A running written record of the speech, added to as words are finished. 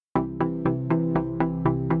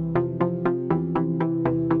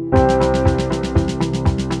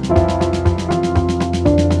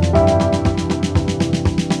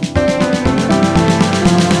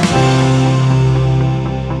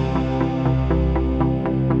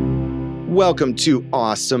Welcome to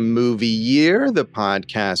Awesome Movie Year, the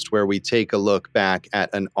podcast where we take a look back at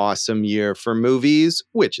an awesome year for movies,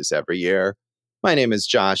 which is every year. My name is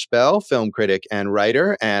Josh Bell, film critic and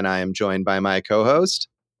writer, and I am joined by my co-host.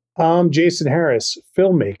 I'm Jason Harris,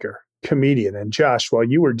 filmmaker, comedian. And Josh, while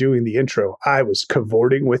you were doing the intro, I was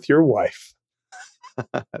cavorting with your wife.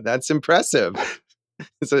 That's impressive.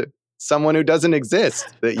 It's someone who doesn't exist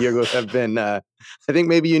that you have been... I think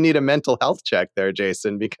maybe you need a mental health check there,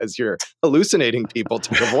 Jason, because you're hallucinating people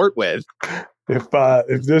to cavort with.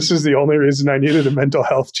 If this is the only reason I needed a mental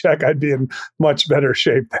health check, I'd be in much better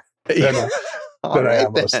shape than I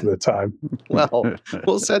am most of the time. Well,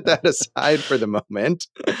 we'll set that aside for the moment.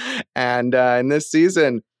 And in this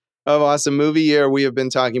season of Awesome Movie Year, we have been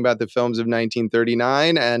talking about the films of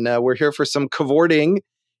 1939, and we're here for some cavorting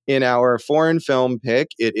in our foreign film pick.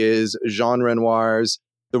 It is Jean Renoir's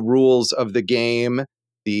The Rules of the Game,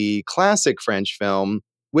 the classic French film,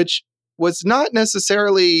 which was not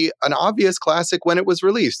necessarily an obvious classic when it was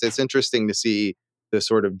released. It's interesting to see the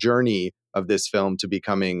sort of journey of this film to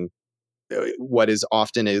becoming what is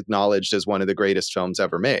often acknowledged as one of the greatest films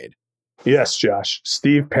ever made. Yes, Josh.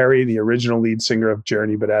 Steve Perry, the original lead singer of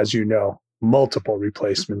Journey, but as you know, multiple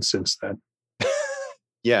replacements since then.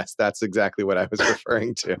 Yes, that's exactly what I was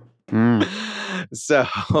referring to. So,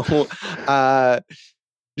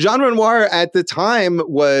 Jean Renoir at the time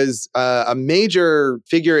was a major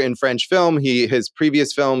figure in French film. His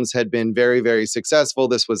previous films had been very, very successful.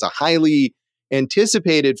 This was a highly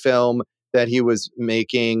anticipated film that he was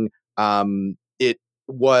making. It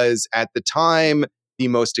was at the time the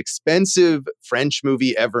most expensive French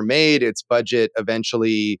movie ever made. Its budget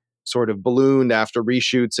eventually sort of ballooned after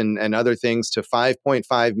reshoots and other things to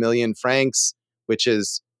 5.5 million francs, which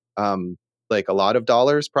is like a lot of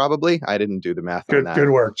dollars, probably. I didn't do the math on that.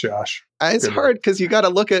 Good work, Josh. It's hard because you got to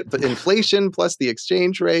look at the inflation plus the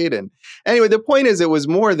exchange rate. And anyway, the point is it was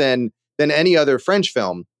more than any other French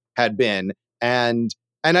film had been. And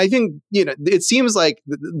I think, it seems like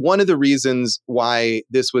one of the reasons why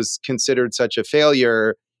this was considered such a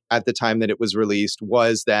failure at the time that it was released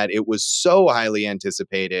was that it was so highly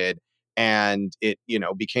anticipated and it,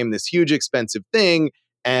 became this huge expensive thing.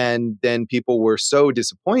 And then people were so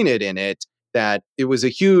disappointed in it that it was a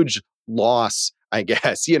huge loss, I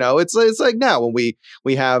guess. It's like now when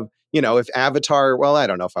we have, if Avatar, well, I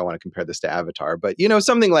don't know if I want to compare this to Avatar, but,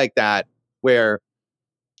 something like that where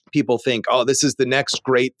people think, oh, this is the next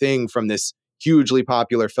great thing from this hugely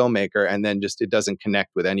popular filmmaker, and then just it doesn't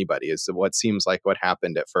connect with anybody is what seems like what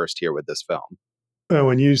happened at first here with this film.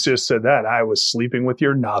 When you just said that, I was sleeping with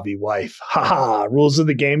your Navi wife. Ha ha, rules of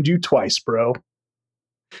the game do twice, bro.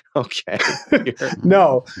 Okay.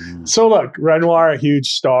 No. So look, Renoir, a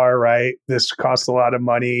huge star, right? This cost a lot of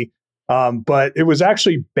money. But it was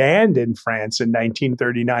actually banned in France in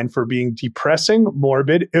 1939 for being depressing,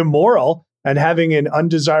 morbid, immoral, and having an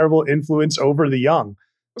undesirable influence over the young.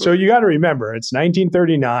 So you got to remember, it's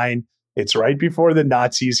 1939. It's right before the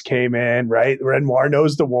Nazis came in, right? Renoir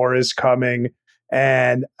knows the war is coming.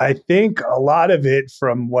 And I think a lot of it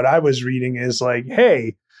from what I was reading is like,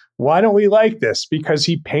 hey, why don't we like this? Because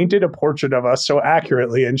he painted a portrait of us so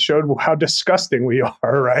accurately and showed how disgusting we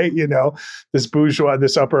are, right? This bourgeois,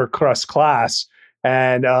 this upper crust class.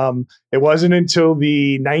 And it wasn't until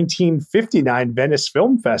the 1959 Venice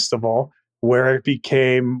Film Festival where it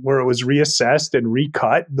was reassessed and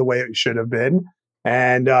recut the way it should have been.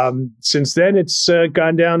 And since then, it's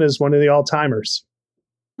gone down as one of the all-timers.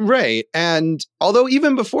 Right. And although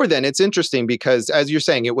even before then, it's interesting because, as you're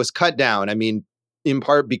saying, it was cut down. I mean, in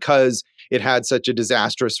part because it had such a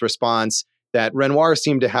disastrous response that Renoir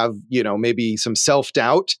seemed to have, maybe some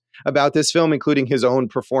self-doubt about this film, including his own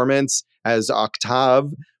performance as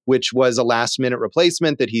Octave, which was a last-minute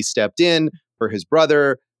replacement that he stepped in for his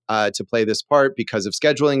brother to play this part because of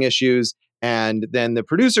scheduling issues. And then the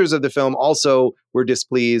producers of the film also were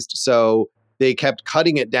displeased. So they kept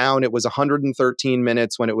cutting it down. It was 113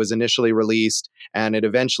 minutes when it was initially released, and it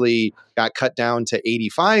eventually got cut down to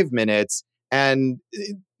 85 minutes. And,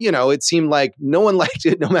 it seemed like no one liked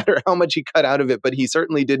it, no matter how much he cut out of it, but he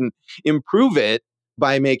certainly didn't improve it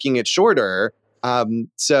by making it shorter.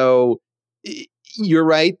 So you're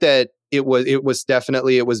right that it was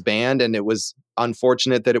banned, and it was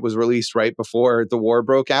unfortunate that it was released right before the war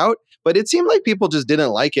broke out. But it seemed like people just didn't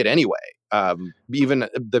like it anyway, even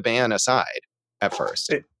the ban aside at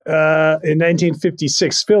first. In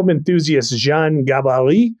 1956, film enthusiast Jean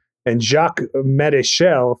Gabarry and Jacques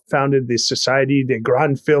Maréchal founded the Société des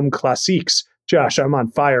Grands Films Classiques. Josh, I'm on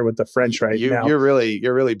fire with the French now. You're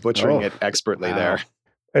really butchering it expertly there.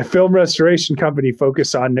 A film restoration company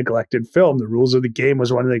focused on neglected film. The Rules of the Game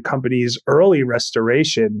was one of the company's early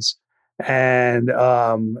restorations. and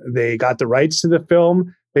they got the rights to the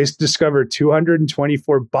film. They discovered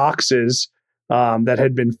 224 boxes that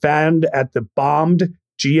had been found at the bombed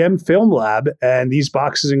GM Film Lab, and these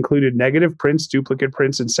boxes included negative prints, duplicate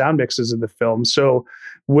prints, and sound mixes of the film. So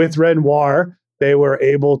with Renoir, they were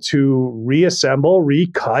able to reassemble,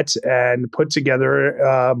 recut, and put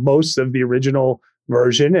together most of the original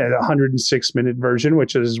version, a 106-minute version,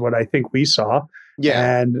 which is what I think we saw.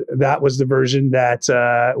 Yeah. And that was the version that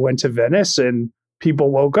went to Venice, and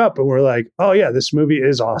people woke up and were like, oh yeah, this movie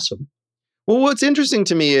is awesome. Well, what's interesting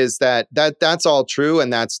to me is that's all true.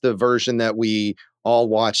 And that's the version that we all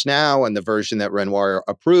watch now, and the version that Renoir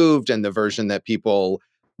approved, and the version that people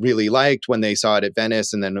really liked when they saw it at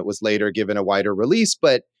Venice. And then it was later given a wider release.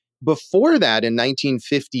 But before that, in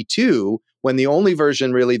 1952, when the only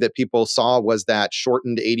version really that people saw was that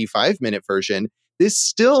shortened 85-minute version, this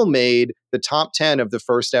still made the top 10 of the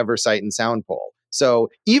first ever Sight and Sound poll. So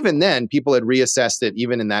even then, people had reassessed it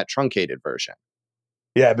even in that truncated version.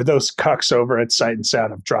 Yeah, but those cucks over at Sight and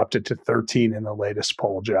Sound have dropped it to 13 in the latest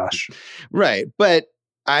poll, Josh. Right. But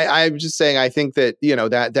I'm just saying, I think that,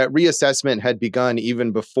 that reassessment had begun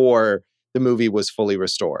even before the movie was fully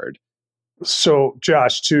restored. So,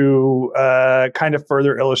 Josh, to kind of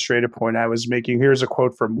further illustrate a point I was making, here's a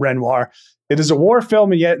quote from Renoir. It is a war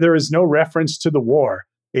film, and yet there is no reference to the war.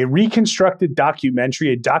 A reconstructed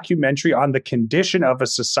documentary, a documentary on the condition of a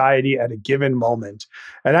society at a given moment.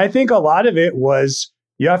 And I think a lot of it was,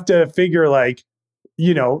 you have to figure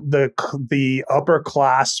the upper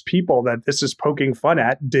class people that this is poking fun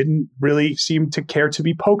at didn't really seem to care to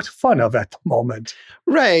be poked fun of at the moment.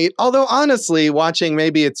 Right. Although honestly, watching,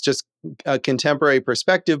 maybe it's just a contemporary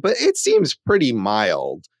perspective, but it seems pretty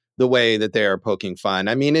mild the way that they are poking fun.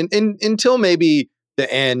 I mean, until maybe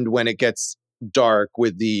the end when it gets dark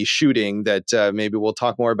with the shooting that maybe we'll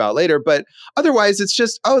talk more about later. But otherwise, it's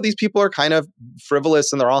just, these people are kind of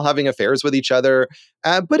frivolous and they're all having affairs with each other.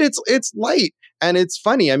 But it's light and it's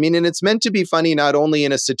funny. I mean, and it's meant to be funny, not only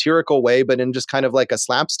in a satirical way, but in just kind of like a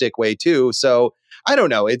slapstick way too. So I don't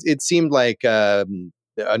know. It seemed like an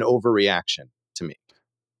overreaction to me.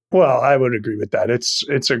 Well, I would agree with that.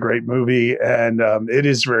 It's a great movie, and it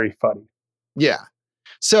is very funny. Yeah.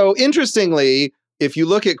 So interestingly, if you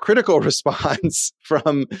look at critical response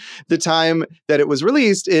from the time that it was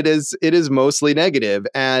released, it is mostly negative.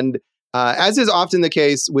 And as is often the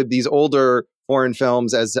case with these older foreign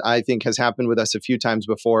films, as I think has happened with us a few times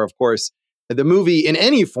before, of course, the movie in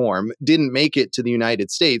any form didn't make it to the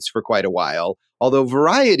United States for quite a while, although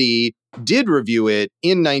Variety did review it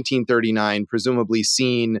in 1939, presumably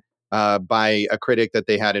seen by a critic that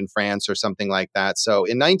they had in France or something like that. So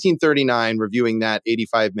in 1939, reviewing that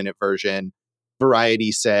 85-minute version,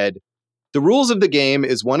 Variety said, "The Rules of the Game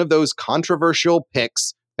is one of those controversial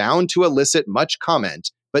picks bound to elicit much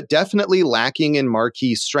comment, but definitely lacking in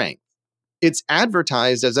marquee strength. It's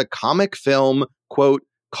advertised as a comic film, quote,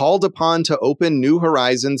 called upon to open new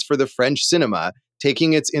horizons for the French cinema,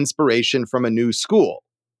 taking its inspiration from a new school.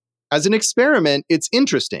 As an experiment, it's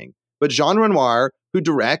interesting, but Jean Renoir, who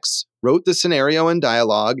directs, wrote the scenario and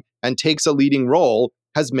dialogue, and takes a leading role,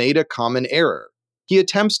 has made a common error. He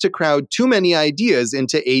attempts to crowd too many ideas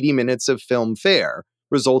into 80 minutes of film fare,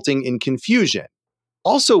 resulting in confusion.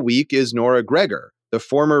 Also weak is Nora Gregor, the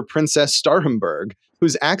former Princess Starhemberg,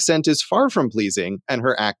 whose accent is far from pleasing and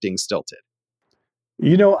her acting stilted."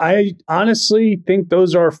 I honestly think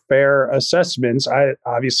those are fair assessments. I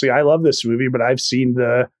love this movie, but I've seen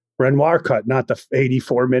the Renoir cut, not the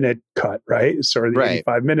 84-minute cut, right? Or the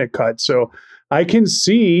 85-minute cut. So I can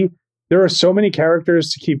see there are so many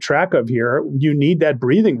characters to keep track of here. You need that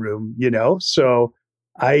breathing room, So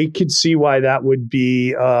I could see why that would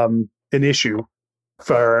be an issue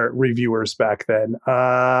for reviewers back then.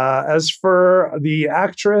 As for the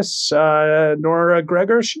actress, Nora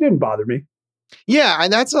Gregor, she didn't bother me. Yeah,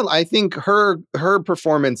 and I think her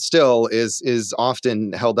performance still is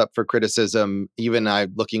often held up for criticism. Even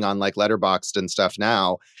I'm looking on like Letterboxd and stuff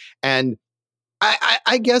now, and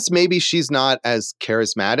I guess maybe she's not as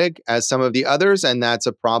charismatic as some of the others, and that's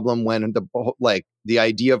a problem when the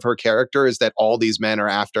idea of her character is that all these men are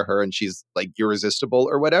after her and she's like irresistible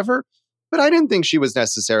or whatever. But I didn't think she was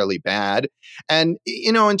necessarily bad, and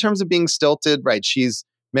in terms of being stilted, right? She's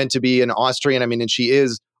meant to be an Austrian. I mean, and she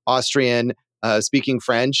is Austrian. Speaking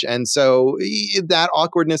French. And so that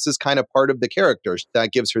awkwardness is kind of part of the character.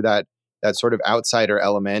 That gives her that sort of outsider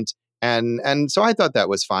element. And so I thought that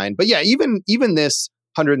was fine. But yeah, even this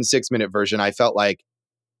 106-minute version, I felt like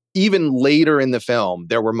even later in the film,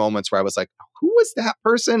 there were moments where I was like, who was that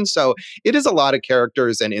person? So it is a lot of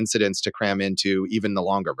characters and incidents to cram into even the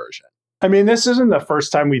longer version. I mean, this isn't the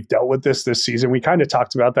first time we've dealt with this season. We kind of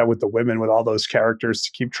talked about that with the women, with all those characters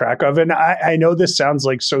to keep track of. And I know this sounds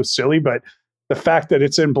like so silly, but the fact that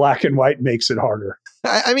it's in black and white makes it harder.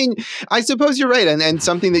 I mean, I suppose you're right. And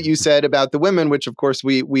something that you said about the women, which of course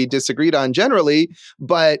we disagreed on generally,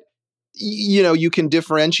 but you know, you can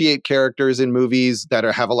differentiate characters in movies that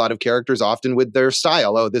have a lot of characters often with their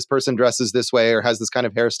style. Oh, this person dresses this way or has this kind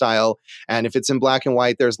of hairstyle. And if it's in black and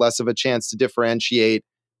white, there's less of a chance to differentiate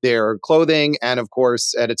their clothing. And of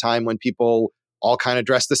course, at a time when people all kind of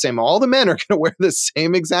dress the same, all the men are going to wear the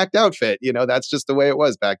same exact outfit. You know, that's just the way it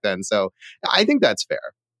was back then. So I think that's fair.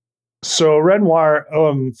 So Renoir,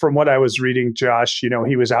 from what I was reading, Josh, you know,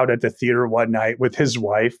 he was out at the theater one night with his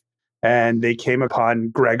wife, and they came upon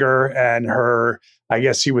Gregor and her, I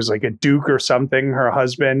guess he was like a duke or something, her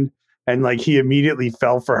husband. And like he immediately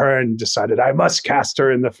fell for her and decided, I must cast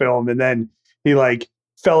her in the film. And then he like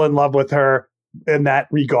fell in love with her in that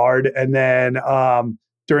regard. And then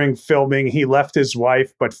during filming, he left his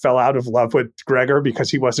wife, but fell out of love with Gregor because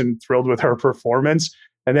he wasn't thrilled with her performance.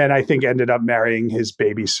 And then I think ended up marrying his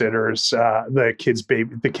babysitters,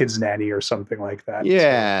 the kid's nanny or something like that.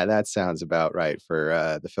 Yeah, that sounds about right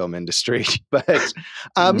for the film industry. But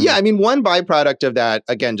yeah, I mean, one byproduct of that,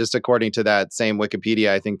 again, just according to that same Wikipedia,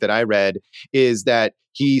 I think that I read, is that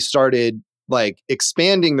he started like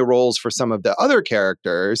expanding the roles for some of the other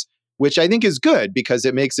characters, which I think is good because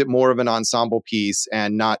it makes it more of an ensemble piece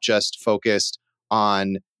and not just focused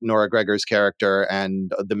on Nora Gregor's character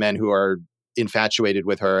and the men who are infatuated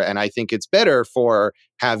with her. And I think it's better for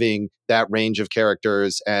having that range of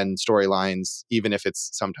characters and storylines, even if it's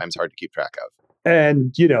sometimes hard to keep track of.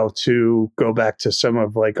 And, you know, to go back to some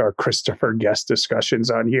of like our Christopher Guest discussions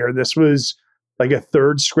on here, this was like a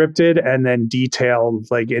third scripted and then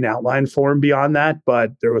detailed like in outline form beyond that.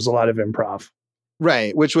 But there was a lot of improv.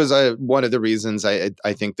 Right, which was one of the reasons I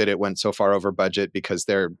think that it went so far over budget, because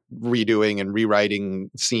they're redoing and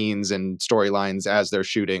rewriting scenes and storylines as they're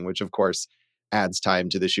shooting, which of course adds time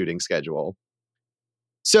to the shooting schedule.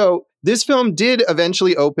 So this film did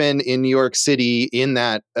eventually open in New York City in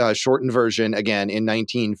that shortened version again in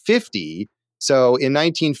 1950. So in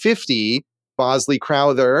 1950, Bosley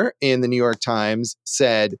Crowther in the New York Times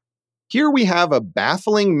said, "Here we have a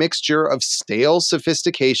baffling mixture of stale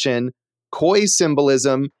sophistication, coy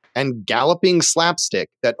symbolism, and galloping slapstick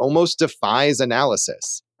that almost defies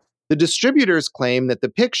analysis. The distributors claim that the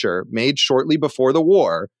picture, made shortly before the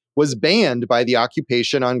war, was banned by the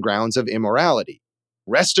occupation on grounds of immorality.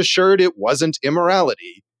 Rest assured it wasn't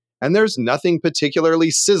immorality, and there's nothing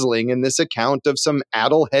particularly sizzling in this account of some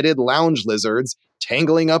addle-headed lounge lizards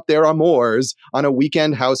tangling up their amours on a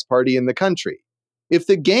weekend house party in the country. If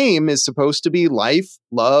the game is supposed to be life,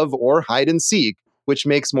 love, or hide and seek, which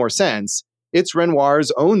makes more sense, it's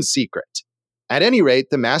Renoir's own secret. At any rate,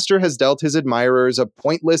 the master has dealt his admirers a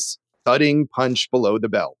pointless, thudding punch below the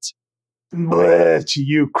belt." Blech,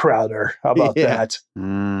 you Crowder. How about that?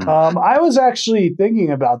 I was actually thinking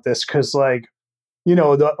about this because, like, you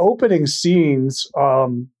know, the opening scenes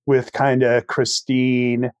with kind of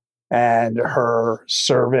Christine and her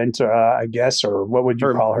servant, I guess, or what would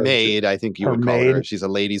you call her? Maid, I think you would call her. She's a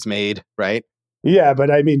lady's maid, right? Yeah, but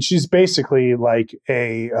I mean, she's basically like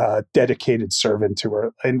a dedicated servant to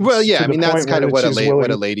her. And well, yeah, I mean, that's kind of what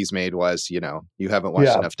a lady's maid was. You know, you haven't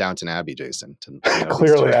watched enough Downton Abbey, Jason.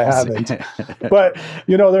 Clearly, I haven't. But,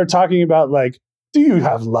 you know, they're talking about like, do you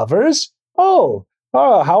have lovers? Oh,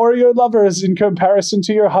 how are your lovers in comparison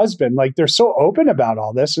to your husband? Like, they're so open about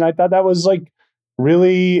all this. And I thought that was like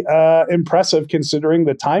really impressive considering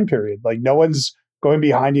the time period. Like, no one's going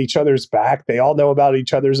behind each other's back. They all know about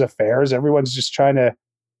each other's affairs. Everyone's just trying to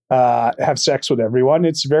have sex with everyone.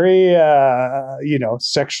 It's very, you know,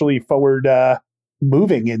 sexually forward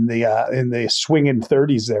moving in the swinging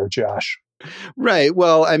 30s there, Josh. Right.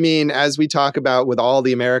 Well, I mean, as we talk about with all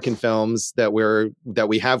the American films that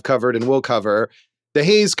we have covered and will cover, the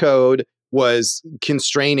Hays Code was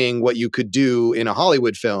constraining what you could do in a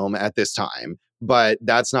Hollywood film at this time, but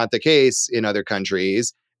that's not the case in other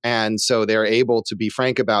countries. And so they're able to be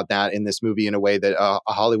frank about that in this movie in a way that a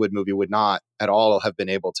Hollywood movie would not at all have been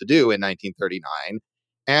able to do in 1939.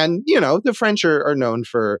 And, you know, the French are known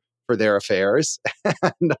for their affairs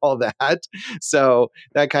and all that. So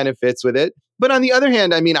that kind of fits with it. But on the other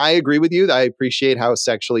hand, I mean, I agree with you. I appreciate how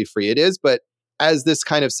sexually free it is. But as this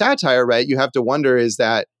kind of satire, right, you have to wonder, is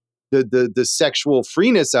that the sexual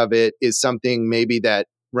freeness of it is something maybe that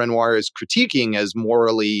Renoir is critiquing as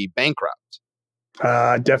morally bankrupt?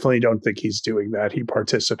 Definitely don't think he's doing that. He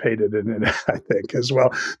participated in it, I think, as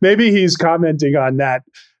well. Maybe he's commenting on that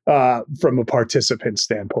from a participant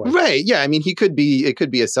standpoint. Right. Yeah. I mean, it could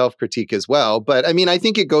be a self-critique as well. But I mean, I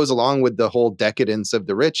think it goes along with the whole decadence of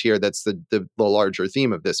the rich here. That's the larger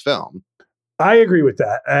theme of this film. I agree with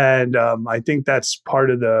that. And I think that's part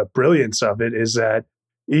of the brilliance of it is that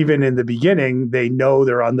even in the beginning, they know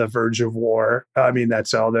they're on the verge of war. I mean,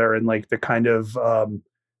 that's all there in like the kind of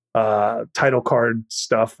title card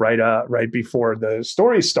stuff right before the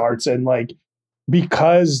story starts. And like,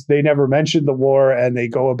 because they never mentioned the war and they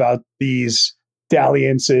go about these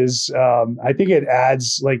dalliances, I think it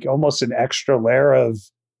adds like almost an extra layer of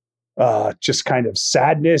just kind of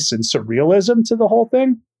sadness and surrealism to the whole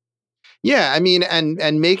thing. Yeah, I mean,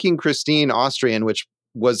 and making Christine Austrian, which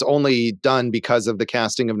was only done because of the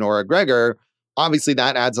casting of Nora Gregor, obviously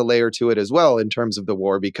that adds a layer to it as well in terms of the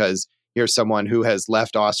war, because here's someone who has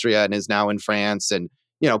left Austria and is now in France, and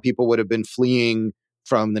people would have been fleeing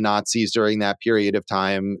from the Nazis during that period of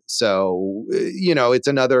time. So it's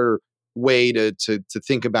another way to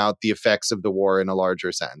think about the effects of the war in a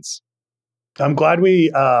larger sense. I'm glad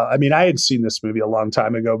I mean, I had seen this movie a long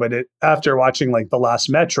time ago, but after watching like The Last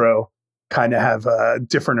Metro, kind of have a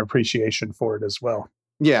different appreciation for it as well.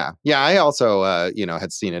 Yeah. I also,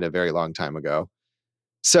 had seen it a very long time ago.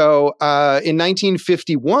 So in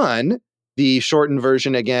 1951, the shortened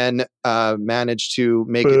version again managed to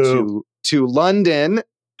make it to London,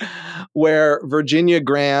 where Virginia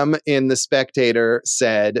Graham in The Spectator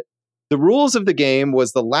said, "The Rules of the Game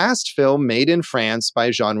was the last film made in France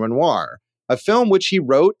by Jean Renoir, a film which he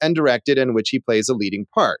wrote and directed and which he plays a leading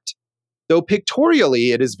part. Though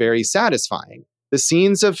pictorially it is very satisfying. The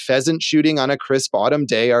scenes of pheasant shooting on a crisp autumn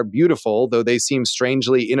day are beautiful, though they seem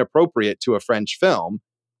strangely inappropriate to a French film.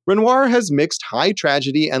 Renoir has mixed high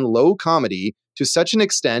tragedy and low comedy to such an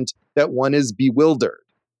extent that one is bewildered.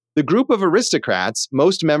 The group of aristocrats,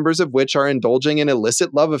 most members of which are indulging in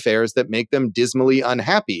illicit love affairs that make them dismally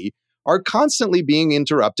unhappy, are constantly being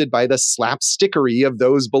interrupted by the slapstickery of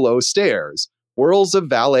those below stairs, whirls of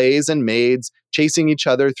valets and maids chasing each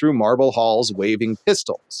other through marble halls waving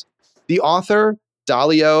pistols. The author,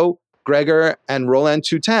 Dalio, Gregor, and Roland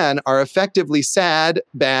Toutain are effectively sad,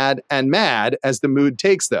 bad, and mad as the mood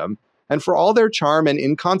takes them, and for all their charm and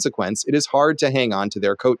inconsequence, it is hard to hang on to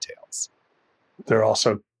their coattails." They're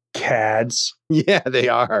also cads. Yeah, they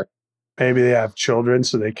are. Maybe they have children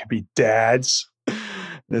so they could be dads.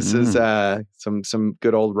 This is some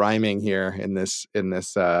good old rhyming here in this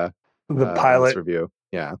the pilot this review.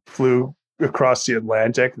 Yeah. Flew across the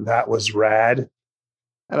Atlantic. That was rad.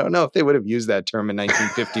 I don't know if they would have used that term in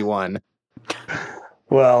 1951.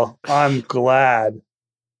 Well, I'm glad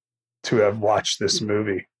to have watched this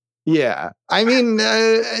movie. Yeah. I mean,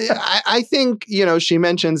 I think, she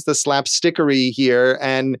mentions the slapstickery here,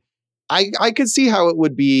 and I could see how it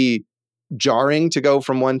would be jarring to go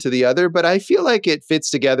from one to the other, but I feel like it fits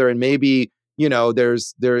together, and maybe,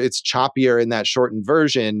 it's choppier in that shortened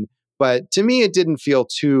version. But to me, it didn't feel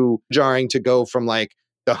too jarring to go from like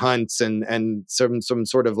the hunts and some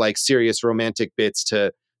sort of like serious romantic bits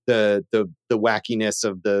to the wackiness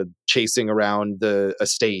of the chasing around the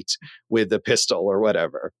estate with a pistol or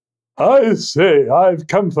whatever. "I say, I've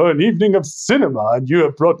come for an evening of cinema, and you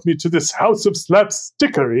have brought me to this house of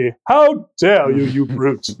slapstickery. How dare you, you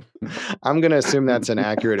brute!" I'm going to assume that's an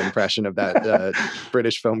accurate impression of that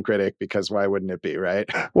British film critic, because why wouldn't it be, right?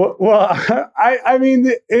 Well, I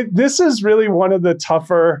mean, this is really one of the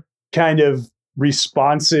tougher kind of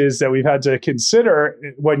responses that we've had to consider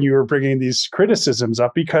when you were bringing these criticisms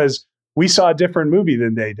up, because we saw a different movie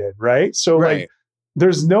than they did, right? So, like,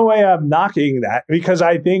 there's no way I'm knocking that, because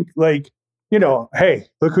I think, like, hey,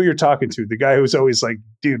 look who you're talking to. The guy who's always like,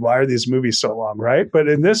 dude, why are these movies so long, right? But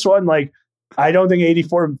in this one, like, I don't think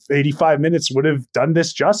 85 minutes would have done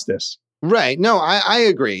this justice. Right. No, I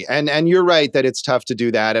agree. And you're right that it's tough to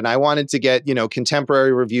do that. And I wanted to get,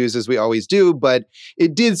 contemporary reviews as we always do, but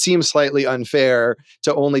it did seem slightly unfair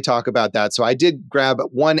to only talk about that. So I did grab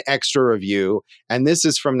one extra review, and this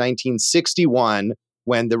is from 1961,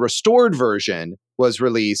 when the restored version was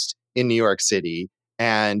released in New York City.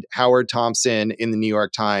 And Howard Thompson in the New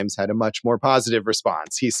York Times had a much more positive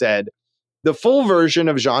response. He said, "The full version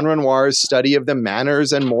of Jean Renoir's study of the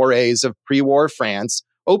manners and mores of pre-war France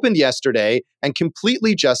opened yesterday and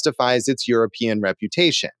completely justifies its European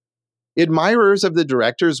reputation. Admirers of the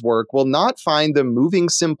director's work will not find the moving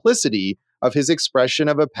simplicity of his expression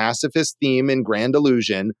of a pacifist theme in Grand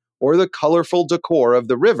Illusion or the colorful decor of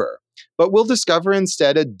the river, but will discover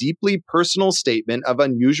instead a deeply personal statement of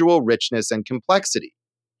unusual richness and complexity.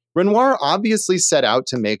 Renoir obviously set out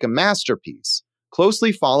to make a masterpiece,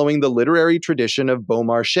 closely following the literary tradition of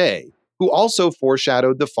Beaumarchais, who also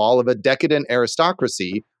foreshadowed the fall of a decadent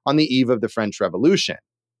aristocracy on the eve of the French Revolution.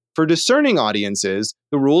 For discerning audiences,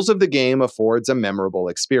 the rules of the game affords a memorable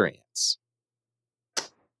experience.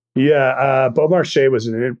 Yeah, Beaumarchais was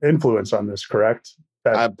an influence on this, correct?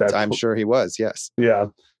 I'm sure he was, yes. Yeah.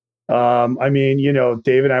 I mean,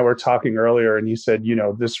 Dave and I were talking earlier, and you said,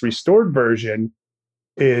 this restored version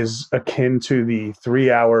is akin to the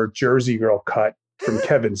 3-hour Jersey Girl cut from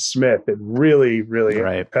Kevin Smith. It really,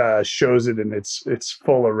 really shows it in its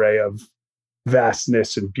full array of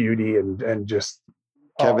vastness and beauty and just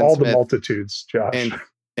all the multitudes, Josh. And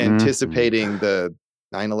anticipating the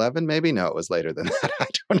 9/11, maybe? No, it was later than that. I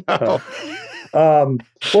don't know.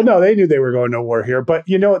 Well, no, they knew they were going to war here, but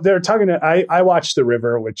they're talking I watched The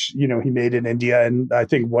River, which, he made in India. And I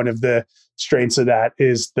think one of the strengths of that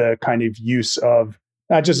is the kind of use of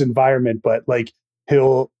not just environment, but like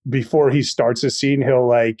before he starts a scene, he'll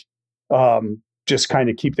like, just kind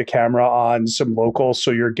of keep the camera on some locals.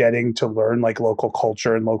 So you're getting to learn like local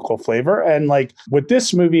culture and local flavor. And like with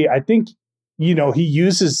this movie, I think, he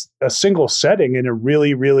uses a single setting in a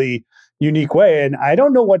really, really unique way. And I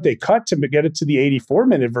don't know what they cut to get it to the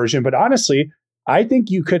 84-minute version, but honestly, I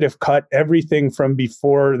think you could have cut everything from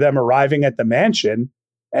before them arriving at the mansion,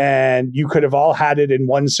 and you could have all had it in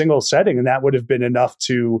one single setting, and that would have been enough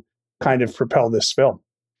to kind of propel this film.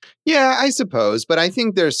 Yeah, I suppose, but I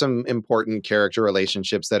think there's some important character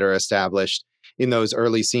relationships that are established in those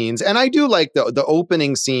early scenes. And I do like the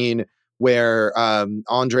opening scene where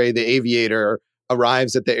Andre the Aviator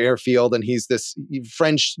arrives at the airfield, and he's this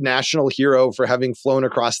French national hero for having flown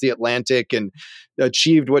across the Atlantic and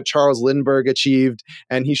achieved what Charles Lindbergh achieved.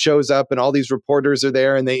 And he shows up, and all these reporters are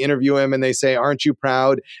there, and they interview him, and they say, "Aren't you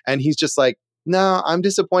proud?" And he's just like, "No, I'm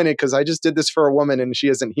disappointed because I just did this for a woman and she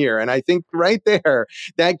isn't here." And I think right there,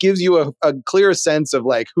 that gives you a clear sense of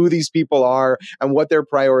like who these people are and what their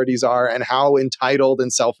priorities are and how entitled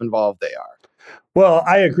and self-involved they are. Well,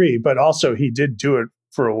 I agree, but also he did do it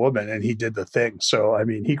for a woman, and he did the thing. So, I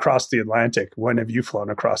mean, he crossed the Atlantic. When have you flown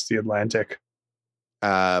across the Atlantic?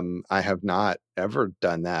 I have not ever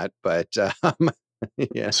done that, but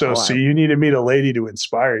yeah. So you need to meet a lady to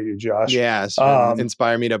inspire you, Josh. Yeah,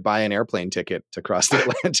 inspire me to buy an airplane ticket to cross the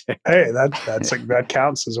Atlantic. Hey, that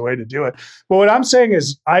counts as a way to do it. But what I'm saying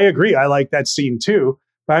is, I agree. I like that scene too.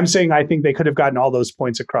 But I'm saying I think they could have gotten all those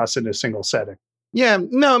points across in a single setting. Yeah,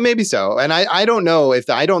 no, maybe so. And I don't know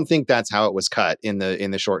I don't think that's how it was cut in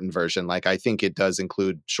the shortened version. Like, I think it does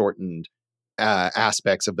include shortened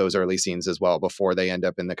aspects of those early scenes as well before they end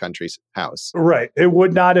up in the country's house. Right. It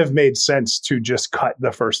would not have made sense to just cut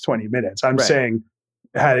the first 20 minutes. I'm saying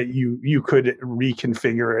you could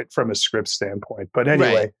reconfigure it from a script standpoint. But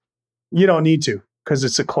anyway, you don't need to, because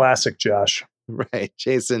it's a classic, Josh. Right.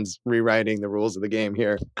 Jason's rewriting the rules of the game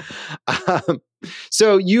here.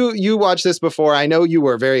 So you watched this before. I know you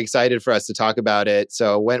were very excited for us to talk about it.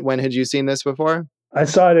 So when had you seen this before? I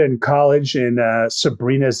saw it in college in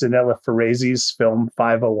Sabrina Zanella Farazi's film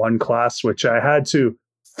 501 class, which I had to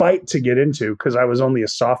fight to get into because I was only a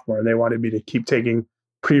sophomore and they wanted me to keep taking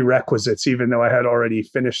prerequisites, even though I had already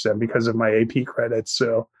finished them because of my AP credits.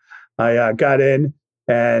 So I got in,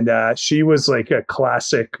 and she was like a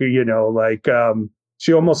classic,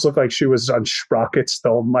 she almost looked like she was on Sprockets,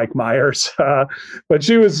 though, Mike Myers. But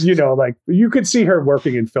she was, like you could see her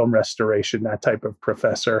working in film restoration, that type of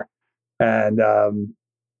professor. And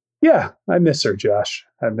I miss her, Josh.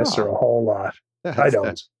 I miss her a whole lot. I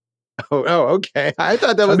don't. Okay. I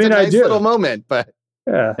thought that was a nice little moment, but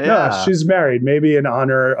no, she's married. Maybe in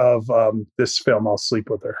honor of this film, I'll sleep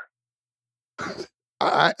with her.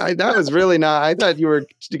 That was really not. I thought you were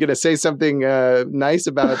going to say something nice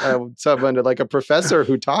about someone like a professor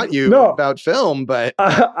who taught you about film, but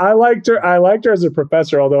I liked her. I liked her as a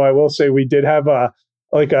professor. Although I will say we did have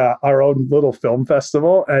our own little film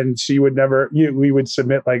festival, and she would we would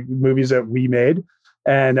submit like movies that we made,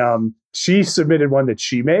 and she submitted one that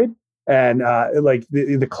she made, and like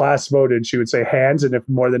the class voted. She would say hands, and if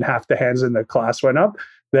more than half the hands in the class went up,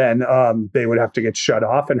 then they would have to get shut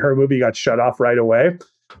off, and her movie got shut off right away.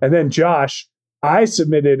 And then Josh, I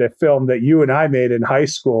submitted a film that you and I made in high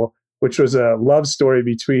school, which was a love story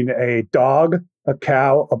between a dog, a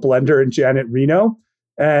cow, a blender, and Janet Reno.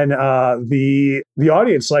 And the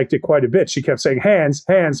audience liked it quite a bit. She kept saying hands,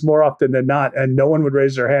 hands more often than not, and no one would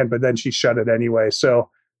raise their hand, but then she shut it anyway. So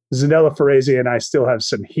Zanella Farazi and I still have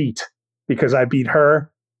some heat because I beat her.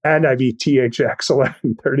 And I beat THX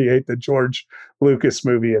 1138, the George Lucas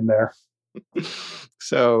movie, in there.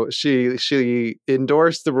 So she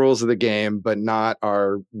endorsed the rules of the game, but not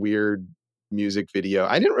our weird music video.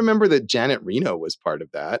 I didn't remember that Janet Reno was part of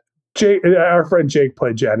that. Our friend Jake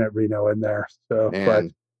played Janet Reno in there. So,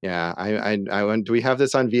 I went. Do we have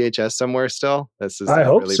this on VHS somewhere still? This is I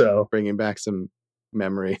hope so. Bringing back some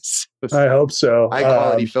memories. I hope so. High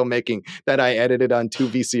quality filmmaking that I edited on 2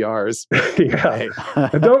 VCRs. Yeah.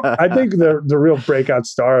 I think the real breakout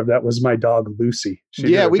star of that was my dog, Lucy.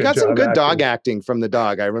 We got some good dog acting from the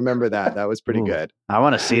dog. I remember that. That was pretty good. I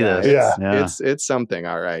want to see this. Yeah. It's something.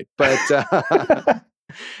 All right. But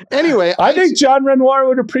anyway, I think John Renoir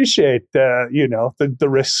would appreciate the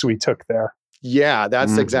risks we took there. Yeah,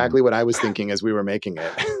 that's exactly what I was thinking as we were making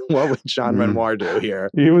it. What would Jean Renoir do here?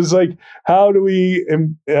 He was like, how do we,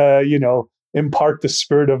 impart the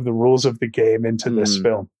spirit of the rules of the game into this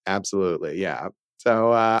film? Absolutely, yeah.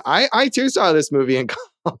 So I too saw this movie in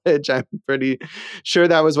college. I'm pretty sure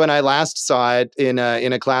that was when I last saw it in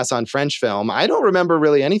a class on French film. I don't remember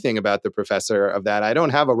really anything about the professor of that. I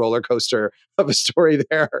don't have a roller coaster of a story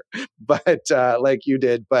there, but like you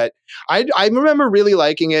did. But I remember really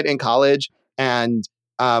liking it in college. And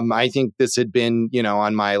I think this had been,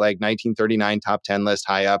 on my 1939 top 10 list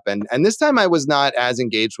high up. And this time I was not as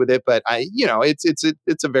engaged with it, but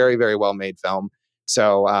it's a very, very well made film.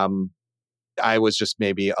 So I was just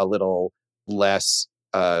maybe a little less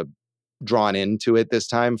drawn into it this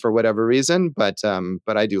time for whatever reason. But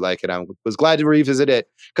I do like it. I was glad to revisit it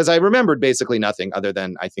because I remembered basically nothing other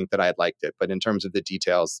than I think that I had liked it. But in terms of the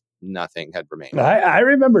details, nothing had remained. I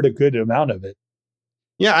remembered a good amount of it.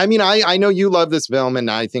 Yeah, I mean, I know you love this film,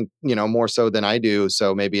 and I think more so than I do.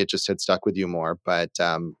 So maybe it just had stuck with you more. But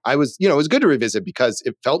it was good to revisit because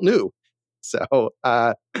it felt new. So,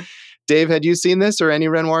 Dave, had you seen this or any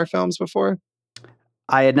Renoir films before?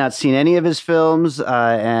 I had not seen any of his films,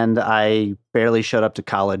 and I barely showed up to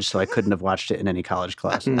college, so I couldn't have watched it in any college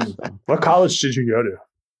classes. So. What college did you go to?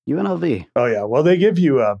 UNLV. Oh yeah, well they give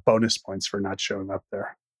you bonus points for not showing up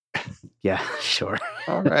there. Yeah, sure.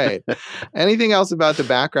 All right. Anything else about the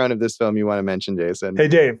background of this film you want to mention, Jason? Hey,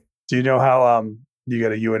 Dave, do you know how you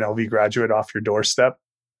get a UNLV graduate off your doorstep?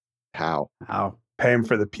 How? Pay him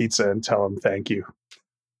for the pizza and tell him thank you.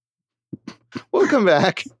 We'll come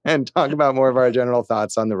back and talk about more of our general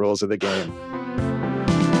thoughts on the rules of the game.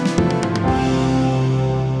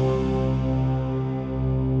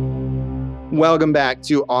 Welcome back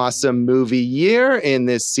to Awesome Movie Year. In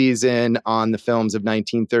this season on the films of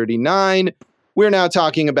 1939, we're now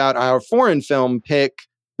talking about our foreign film pick,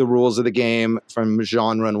 The Rules of the Game from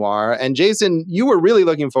Jean Renoir. And Jason, you were really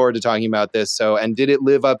looking forward to talking about this. And did it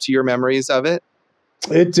live up to your memories of it?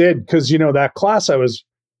 It did, because that class I was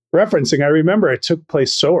referencing, I remember it took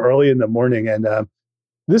place so early in the morning, and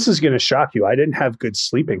this is going to shock you. I didn't have good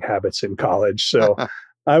sleeping habits in college, so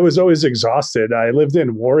I was always exhausted. I lived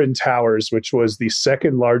in Warren Towers, which was the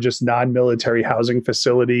second largest non-military housing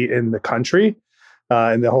facility in the country,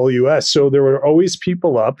 in the whole US. So there were always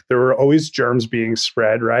people up. There were always germs being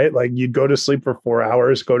spread, right? Like you'd go to sleep for 4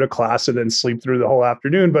 hours, go to class, and then sleep through the whole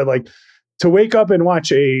afternoon. But to wake up and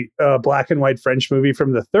watch a black and white French movie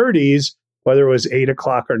from the 30s, whether it was 8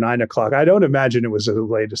 o'clock or 9 o'clock, I don't imagine it was as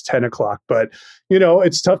late as 10 o'clock. But,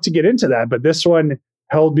 it's tough to get into that. But this one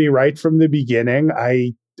held me right from the beginning.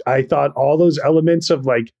 I thought all those elements of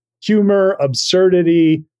humor,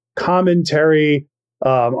 absurdity, commentary,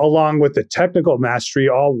 along with the technical mastery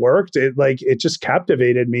all worked. It just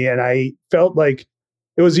captivated me. And I felt like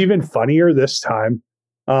it was even funnier this time.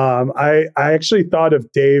 I actually thought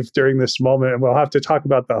of Dave during this moment, and we'll have to talk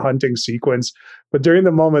about the hunting sequence. But during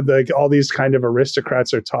the moment, all these kind of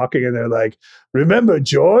aristocrats are talking, and they're like, "Remember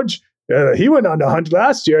George? He went on a hunt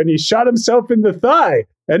last year, and he shot himself in the thigh,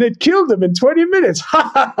 and it killed him in 20 minutes.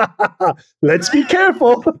 Let's be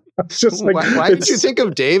careful." It's just why did you think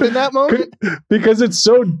of Dave in that moment? Because it's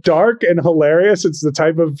so dark and hilarious. It's the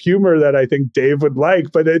type of humor that I think Dave would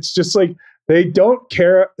like, but it's just they don't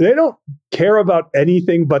care. They don't care about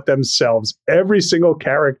anything but themselves. Every single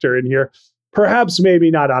character in here, perhaps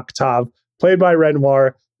maybe not Octave, played by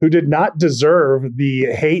Renoir, who did not deserve the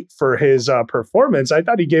hate for his performance. I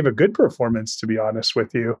thought he gave a good performance, to be honest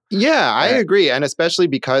with you. Yeah, I agree. And especially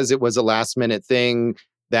because it was a last minute thing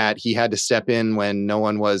that he had to step in when no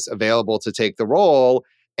one was available to take the role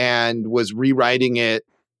and was rewriting it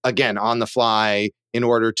again on the fly in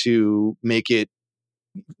order to make it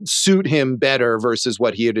suit him better versus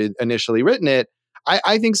what he had initially written it.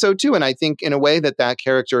 I think so too. And I think in a way that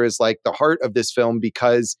character is like the heart of this film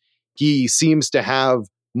because he seems to have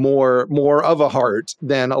more of a heart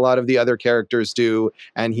than a lot of the other characters do.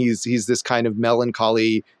 And he's this kind of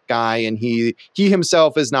melancholy guy. And he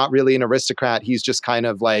himself is not really an aristocrat. He's just kind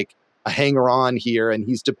of like a hanger-on here. And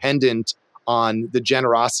he's dependent on the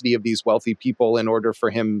generosity of these wealthy people in order for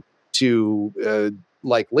him to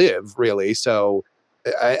live, really. So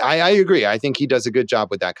I agree. I think he does a good job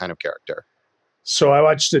with that kind of character. So I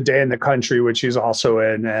watched A Day in the Country, which he's also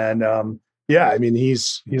in. And Yeah, I mean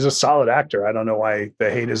he's a solid actor. I don't know why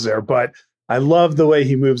the hate is there, but I love the way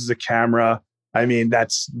he moves the camera. I mean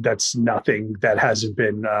that's nothing that hasn't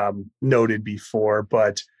been noted before.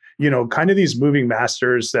 But kind of these moving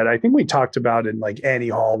masters that I think we talked about in like Annie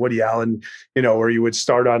Hall, Woody Allen, where you would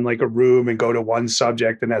start on like a room and go to one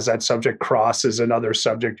subject, and as that subject crosses another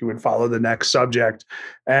subject, you would follow the next subject,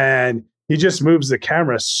 and he just moves the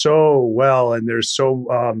camera so well, and there's so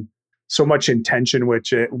much intention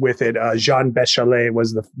with it. Jean Béchelet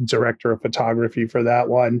was the director of photography for that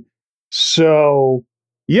one. So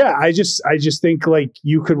yeah, I just think like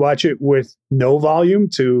you could watch it with no volume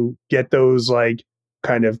to get those like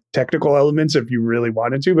kind of technical elements if you really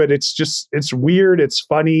wanted to, but it's weird. It's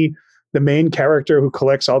funny. The main character who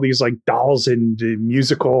collects all these like dolls and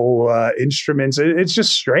musical instruments, it's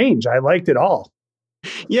just strange. I liked it all.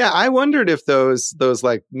 Yeah, I wondered if those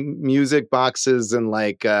like music boxes and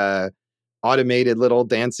like automated little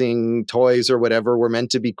dancing toys or whatever were meant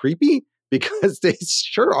to be creepy, because they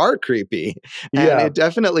sure are creepy. And it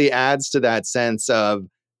definitely adds to that sense of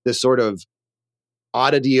the sort of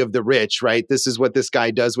oddity of the rich, right? This is what this guy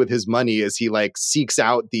does with his money, is he like seeks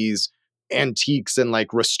out these antiques and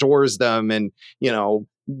like restores them, and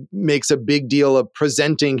makes a big deal of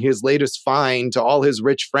presenting his latest find to all his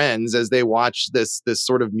rich friends as they watch this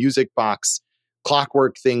sort of music box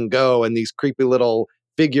clockwork thing go, and these creepy little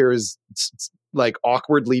figures like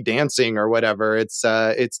awkwardly dancing or whatever. It's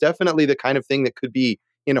definitely the kind of thing that could be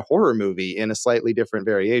in a horror movie in a slightly different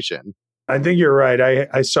variation. I think you're right.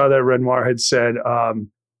 I saw that Renoir had said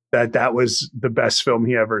that was the best film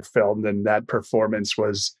he ever filmed, and that performance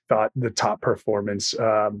was thought the top performance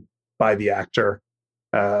by the actor.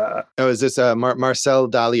 Is this Marcel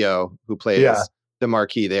Dalio, who plays the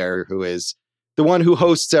Marquis there, who is the one who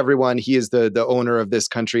hosts everyone? He is the owner of this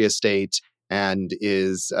country estate, and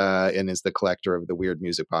is the collector of the weird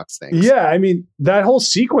music box things. Yeah, I mean, that whole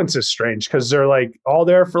sequence is strange because they're like all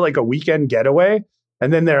there for like a weekend getaway,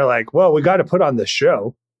 and then they're like, well, we got to put on the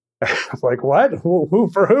show. Like, what? Who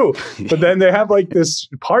for who? But then they have like this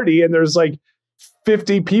party, and there's like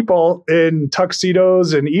 50 people in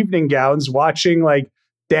tuxedos and evening gowns watching like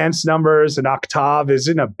dance numbers, and Octave is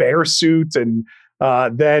in a bear suit. And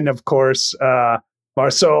then, of course,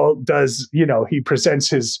 Marceau does, he presents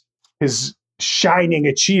his shining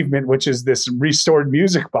achievement, which is this restored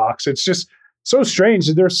music box. It's just so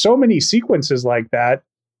strange. There's so many sequences like that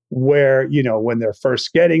where, when they're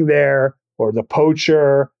first getting there, or the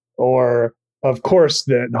poacher, or of course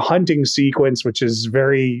the hunting sequence, which is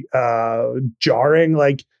very jarring.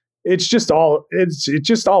 Like it just all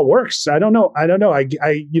works. I don't know.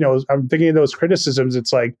 I'm thinking of those criticisms.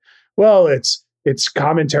 It's like, well, it's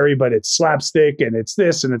commentary, but it's slapstick, and it's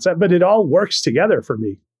this and it's that, but it all works together for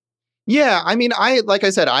me. Yeah, I mean, I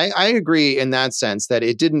agree in that sense that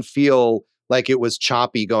it didn't feel like it was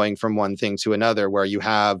choppy going from one thing to another, where you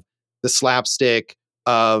have the slapstick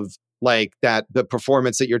of like the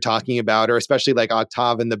performance that you're talking about, or especially like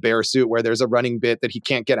Octave in the bear suit, where there's a running bit that he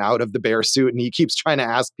can't get out of the bear suit, and he keeps trying to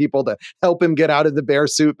ask people to help him get out of the bear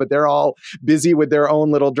suit, but they're all busy with their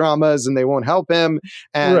own little dramas and they won't help him.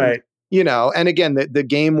 And, right. And again, the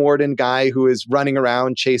game warden guy who is running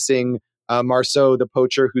around chasing Marceau, the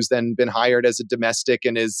poacher, who's then been hired as a domestic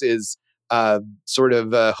and is sort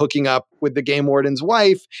of hooking up with the game warden's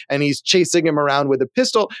wife, and he's chasing him around with a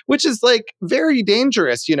pistol, which is like very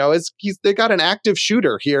dangerous. They got an active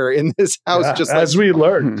shooter here in this house, just as we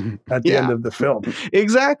learned at the end of the film.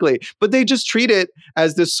 Exactly, but they just treat it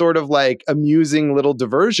as this sort of like amusing little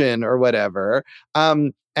diversion or whatever.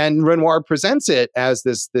 And Renoir presents it as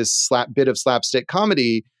this bit of slapstick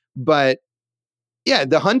comedy, but yeah,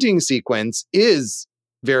 the hunting sequence is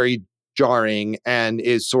very jarring and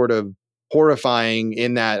is sort of horrifying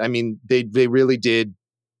in that, I mean, they really did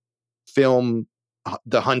film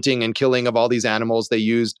the hunting and killing of all these animals. They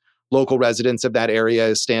used local residents of that area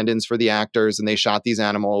as stand-ins for the actors, and they shot these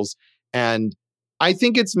animals. And I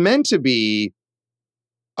think it's meant to be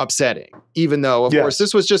upsetting, even though, of course,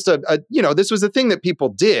 this was just this was a thing that people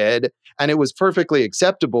did, and it was perfectly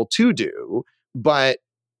acceptable to do. But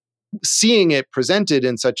seeing it presented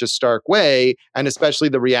in such a stark way, and especially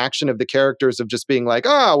the reaction of the characters of just being like,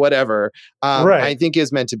 oh, whatever, I think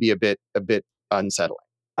is meant to be a bit unsettling.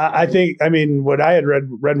 I think, I mean, what I had read,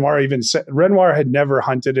 Renoir even said, Renoir had never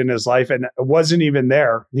hunted in his life and wasn't even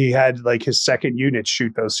there. He had like his second unit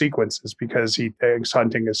shoot those sequences because he thinks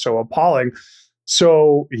hunting is so appalling.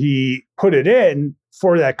 So he put it in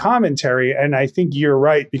for that commentary. And I think you're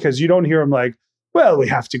right, because you don't hear him like, well, we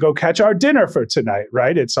have to go catch our dinner for tonight,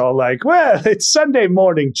 right? It's all like, well, it's Sunday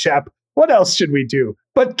morning, chap. What else should we do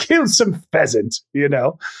but kill some pheasant,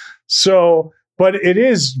 So, but it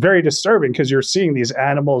is very disturbing because you're seeing these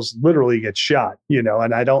animals literally get shot,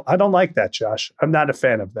 and I don't like that, Josh. I'm not a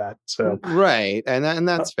fan of that. So right, and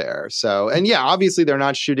that's fair. So, and yeah, obviously they're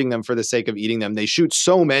not shooting them for the sake of eating them. They shoot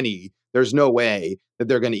so many. There's no way that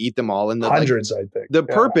they're going to eat them all. And hundreds, I think. The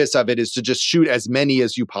purpose of it is to just shoot as many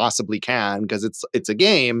as you possibly can because it's a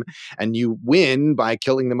game and you win by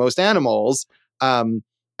killing the most animals.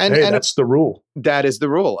 And that's the rule. That is the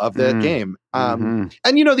rule of the game. And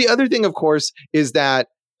the other thing, of course, is that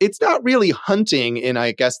it's not really hunting in,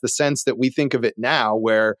 I guess, the sense that we think of it now,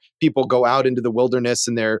 where people go out into the wilderness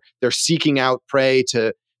and they're seeking out prey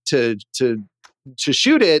to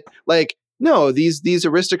shoot it. Like, no, these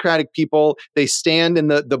aristocratic people, they stand in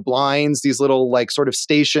the blinds, these little like sort of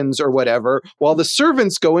stations or whatever, while the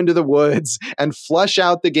servants go into the woods and flush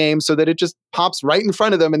out the game so that it just pops right in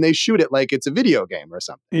front of them and they shoot it like it's a video game or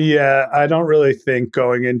something. Yeah, I don't really think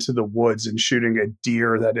going into the woods and shooting a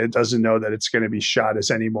deer that it doesn't know that it's going to be shot is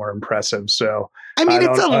any more impressive. So I mean,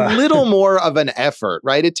 it's a little more of an effort,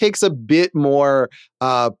 right? It takes a bit more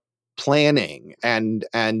planning and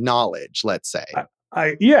knowledge, let's say.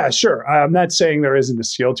 Yeah, sure. I'm not saying there isn't a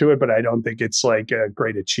skill to it, but I don't think it's like a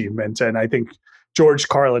great achievement. And I think George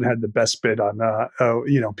Carlin had the best bit on,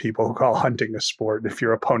 people who call hunting a sport. If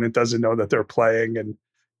your opponent doesn't know that they're playing and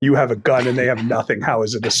you have a gun and they have nothing, how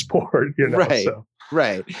is it a sport? Right. So.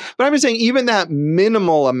 Right. But I'm just saying, even that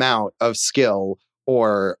minimal amount of skill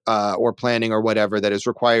or planning or whatever that is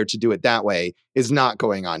required to do it that way is not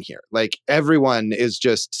going on here. Like, everyone is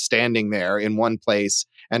just standing there in one place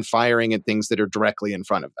and firing at things that are directly in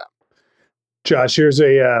front of them. Josh, here's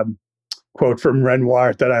a quote from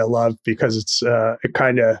Renoir that I love because it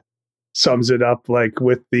kind of sums it up, like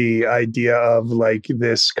with the idea of like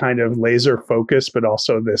this kind of laser focus, but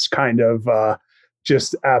also this kind of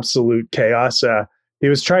just absolute chaos. He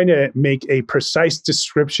was trying to make a precise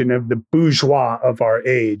description of the bourgeois of our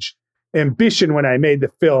age. Ambition when I made the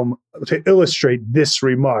film to illustrate this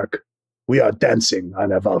remark: we are dancing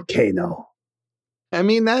on a volcano. I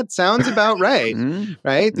mean, that sounds about right,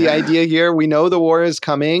 right? The idea here, we know the war is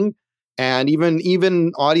coming, and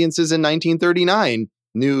even audiences in 1939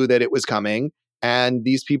 knew that it was coming, and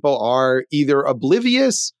these people are either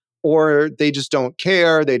oblivious or they just don't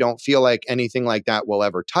care. They don't feel like anything like that will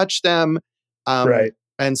ever touch them. Right.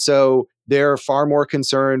 And so they're far more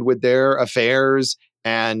concerned with their affairs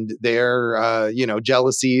and their,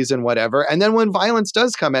 jealousies and whatever. And then when violence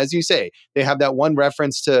does come, as you say, they have that one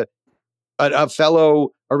reference to a fellow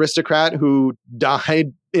aristocrat who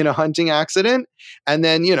died in a hunting accident. And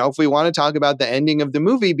then, if we want to talk about the ending of the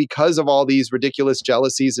movie, because of all these ridiculous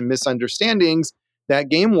jealousies and misunderstandings, that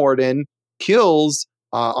game warden kills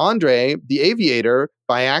Andre, the aviator,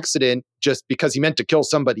 by accident, just because he meant to kill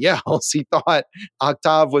somebody else. He thought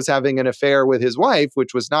Octave was having an affair with his wife,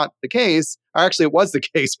 which was not the case. Or actually, it was the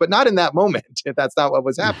case, but not in that moment. That's not what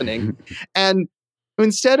was happening. And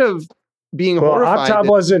instead of being horrified, Octave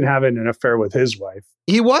wasn't having an affair with his wife.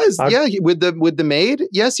 He was, with the maid.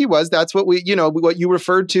 Yes, he was. That's what what you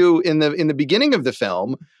referred to in the beginning of the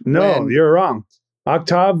film. No, you're wrong.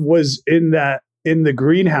 Octave was in the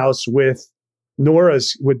greenhouse with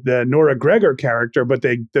the Nora Gregor character, but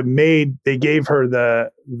they gave her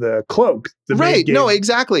the cloak. Right. No,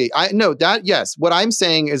 exactly. Yes. What I'm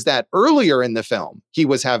saying is that earlier in the film, he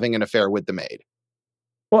was having an affair with the maid.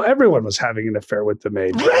 Well, everyone was having an affair with the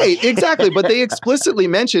maid. Right, exactly. But they explicitly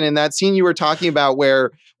mention in that scene you were talking about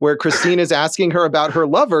where Christine is asking her about her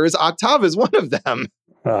lovers, Octave is one of them.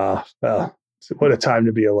 Well, what a time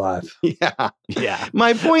to be alive. Yeah.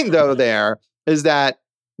 My point, though, there is that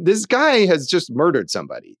this guy has just murdered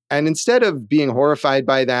somebody. And instead of being horrified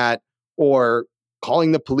by that or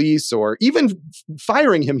calling the police or even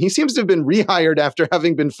firing him, he seems to have been rehired after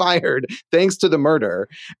having been fired thanks to the murder.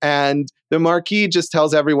 And the Marquis just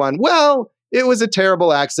tells everyone, well, it was a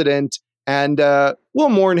terrible accident and we'll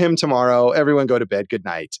mourn him tomorrow. Everyone go to bed. Good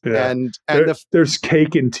night. Yeah. And there's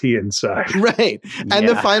cake and tea inside. Right. And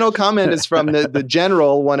the final comment is from the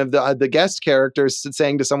general, one of the guest characters,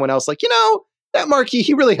 saying to someone else, like, that Marquis,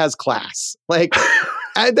 he really has class. Like,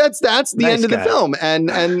 that's the nice end of the film. And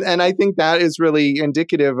I think that is really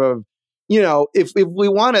indicative of, if we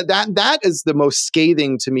want to, that is the most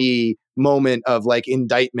scathing to me moment of like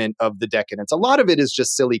indictment of the decadence. A lot of it is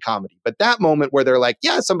just silly comedy. But that moment where they're like,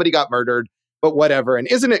 yeah, somebody got murdered, but whatever. And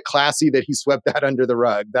isn't it classy that he swept that under the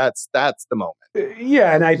rug? That's the moment.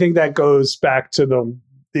 Yeah. And I think that goes back to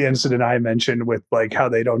the incident I mentioned with like how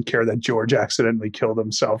they don't care that George accidentally killed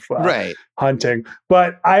himself hunting.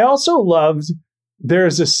 But I also loved,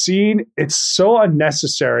 there's a scene, it's so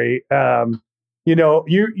unnecessary.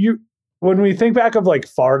 when we think back of like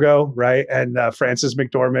Fargo, right? And Frances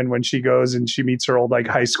McDormand, when she goes and she meets her old like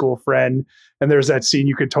high school friend, and there's that scene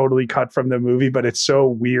you could totally cut from the movie, but it's so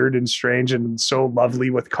weird and strange and so lovely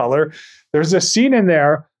with color. There's a scene in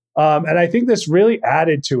there. And I think this really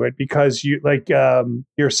added to it because you like,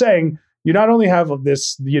 you're saying you not only have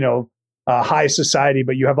this, high society,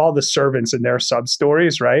 but you have all the servants and their sub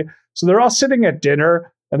stories, right? So they're all sitting at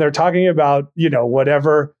dinner and they're talking about,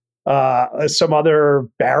 whatever, some other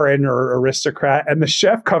baron or aristocrat. And the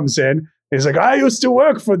chef comes in. He's like, I used to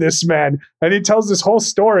work for this man. And he tells this whole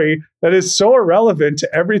story that is so irrelevant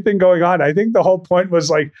to everything going on. I think the whole point was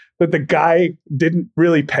like that the guy didn't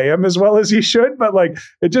really pay him as well as he should, but like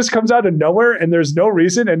it just comes out of nowhere and there's no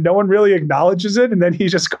reason and no one really acknowledges it. And then he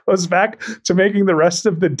just goes back to making the rest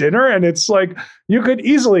of the dinner. And it's like, you could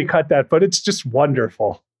easily cut that, but it's just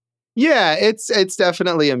wonderful. Yeah, it's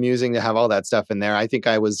definitely amusing to have all that stuff in there. I think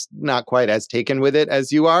I was not quite as taken with it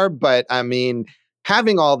as you are, but I mean,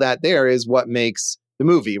 having all that there is what makes the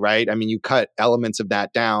movie, right? I mean, you cut elements of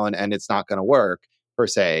that down and it's not going to work per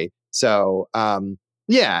se. So,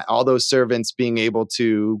 yeah, all those servants being able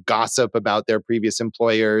to gossip about their previous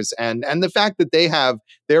employers and the fact that they have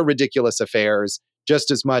their ridiculous affairs just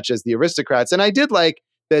as much as the aristocrats. And I did like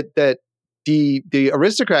that the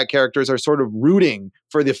aristocrat characters are sort of rooting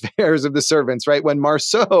for the affairs of the servants, right? When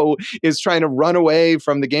Marceau is trying to run away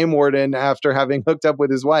from the game warden after having hooked up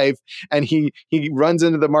with his wife, and he runs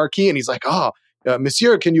into the Marquis and he's like,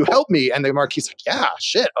 Monsieur, can you help me? And the Marquis is like, yeah,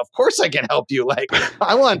 shit, of course I can help you. Like,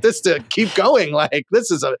 I want this to keep going. Like, this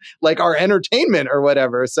is like our entertainment or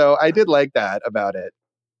whatever. So I did like that about it.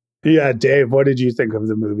 Yeah, Dave, what did you think of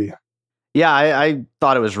the movie? Yeah, I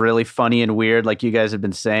thought it was really funny and weird, like you guys have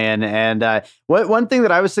been saying. And one thing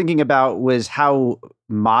that I was thinking about was how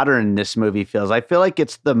modern this movie feels. I feel like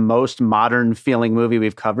it's the most modern feeling movie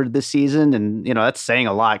we've covered this season. And, that's saying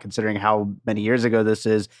a lot considering how many years ago this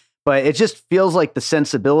is. But it just feels like the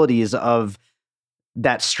sensibilities of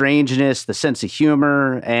that strangeness, the sense of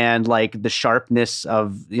humor, and like the sharpness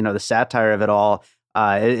of, the satire of it all.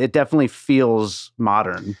 It definitely feels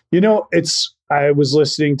modern. I was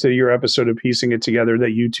listening to your episode of Piecing It Together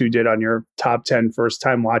that you two did on your top 10 first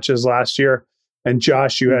time watches last year. And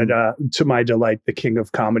Josh, you had, to my delight, The King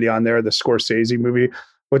of Comedy on there, the Scorsese movie,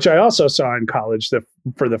 which I also saw in college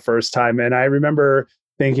for the first time. And I remember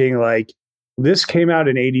thinking like, this came out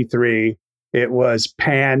in 83. It was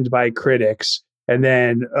panned by critics and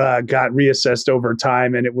then got reassessed over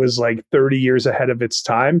time. And it was like 30 years ahead of its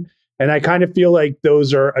time. And I kind of feel like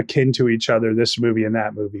those are akin to each other, this movie and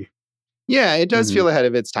that movie. Yeah, it does feel ahead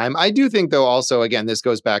of its time. I do think, though, also, again, this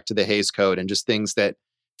goes back to the Hays Code and just things that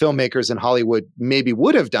filmmakers in Hollywood maybe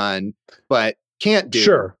would have done, but can't do.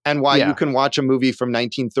 Sure. And why you can watch a movie from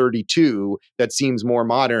 1932 that seems more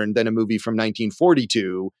modern than a movie from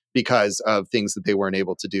 1942 because of things that they weren't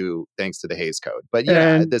able to do thanks to the Hays Code. But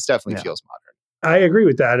this definitely feels modern. I agree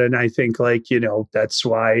with that. And I think that's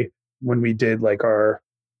why when we did like our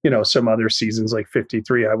some other seasons like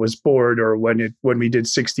 53, I was bored, or when we did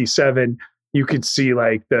 67, you could see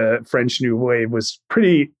like the French New Wave was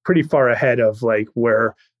pretty far ahead of like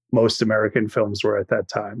where most American films were at that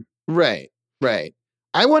time. Right.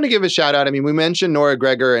 I want to give a shout out. I mean, we mentioned Nora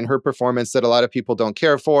Gregor and her performance that a lot of people don't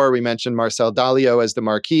care for. We mentioned Marcel Dalio as the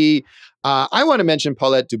Marquis. I want to mention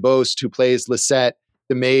Paulette Dubost, who plays Lisette,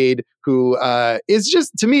 the maid, who is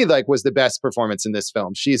just, to me, like was the best performance in this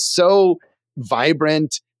film. She's so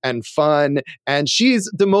vibrant and fun, and she's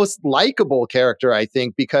the most likable character, I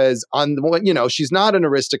think, because on the one, she's not an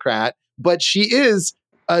aristocrat, but she is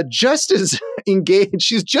just as engaged.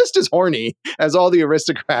 She's just as horny as all the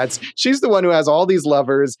aristocrats. She's the one who has all these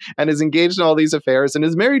lovers and is engaged in all these affairs and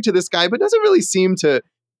is married to this guy, but doesn't really seem to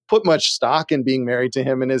put much stock in being married to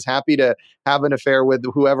him and is happy to have an affair with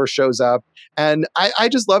whoever shows up. And I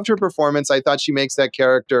just loved her performance. I thought she makes that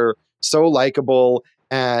character so likable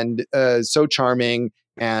and so charming.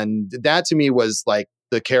 And that to me was like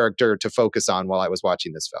the character to focus on while I was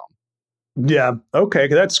watching this film. Yeah. Okay.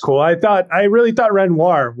 That's cool. I really thought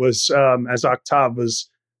Renoir was, as Octave was,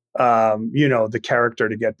 the character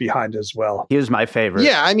to get behind as well. He was my favorite.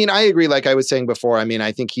 Yeah. I mean, I agree. Like I was saying before, I mean,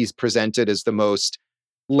 I think he's presented as the most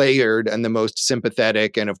layered and the most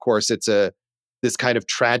sympathetic. And of course, it's this kind of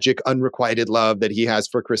tragic, unrequited love that he has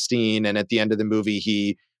for Christine. And at the end of the movie,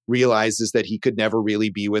 he realizes that he could never really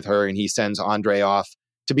be with her. And he sends Andre off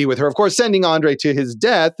to be with her, of course, sending Andre to his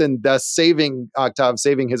death and thus saving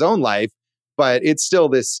his own life. But it's still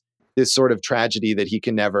this sort of tragedy that he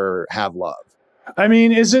can never have love. I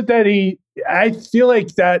mean, is it that I feel like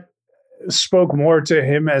that spoke more to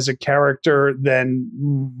him as a character than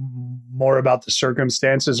more about the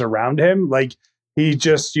circumstances around him. Like he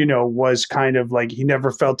just, was kind of like, he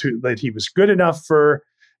never felt that he was good enough for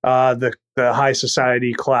the high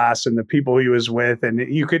society class and the people he was with. And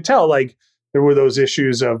you could tell like there were those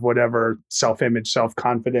issues of whatever self-image,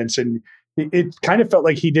 self-confidence. And it kind of felt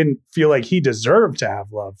like he didn't feel like he deserved to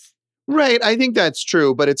have love. Right. I think that's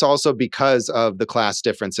true, but it's also because of the class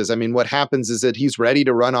differences. I mean, what happens is that he's ready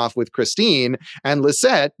to run off with Christine, and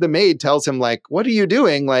Lisette, the maid, tells him, like, what are you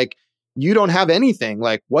doing? Like, you don't have anything.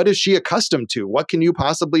 Like, what is she accustomed to? What can you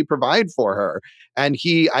possibly provide for her? And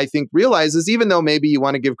he, I think, realizes, even though maybe you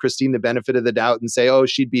want to give Christine the benefit of the doubt and say, oh,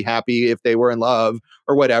 she'd be happy if they were in love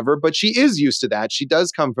or whatever, but she is used to that. She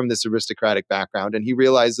does come from this aristocratic background. And he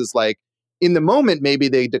realizes, like, in the moment, maybe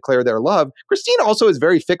they declare their love. Christine also is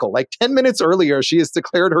very fickle. Like 10 minutes earlier, she has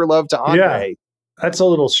declared her love to Andre. Yeah, that's a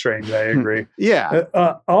little strange. I agree. Yeah.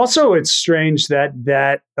 Also, it's strange that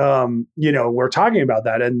we're talking about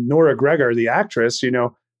that. And Nora Gregor, the actress,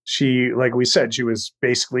 she, like we said, she was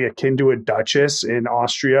basically akin to a duchess in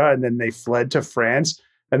Austria. And then they fled to France.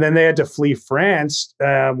 And then they had to flee France,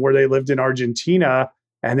 where they lived in Argentina.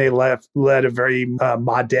 And they led a very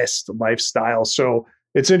modest lifestyle. So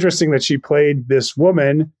it's interesting that she played this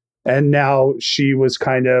woman, and now she was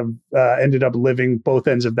kind of ended up living both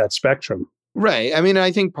ends of that spectrum. Right. I mean,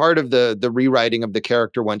 I think part of the rewriting of the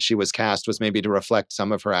character once she was cast was maybe to reflect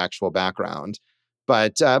some of her actual background.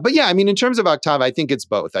 But yeah, I mean, in terms of Octave, I think it's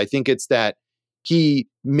both. I think it's that he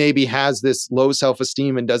maybe has this low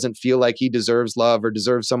self-esteem and doesn't feel like he deserves love or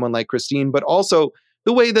deserves someone like Christine, but also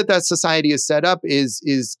the way that society is set up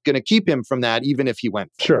is going to keep him from that, even if he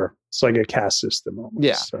went. Sure. It's like a caste system almost.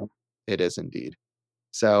 Yeah, so. It is indeed.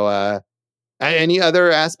 So any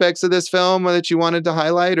other aspects of this film that you wanted to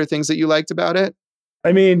highlight or things that you liked about it?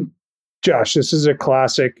 I mean, Josh, this is a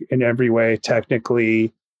classic in every way,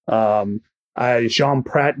 technically. Jean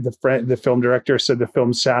Prat, the film director, said the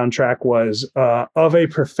film's soundtrack was of a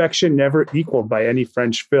perfection never equaled by any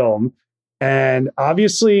French film. And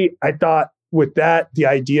obviously, I thought with that, the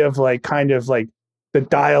idea of like kind of like the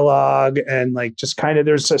dialogue and like just kind of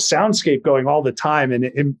there's a soundscape going all the time. And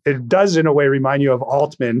it does in a way remind you of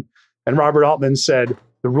Altman. And Robert Altman said,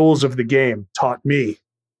 the rules of the game taught me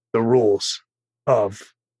the rules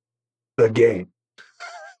of the game.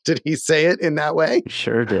 Did he say it in that way?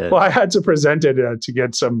 Sure did. Well, I had to present it to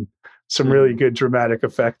get some really good dramatic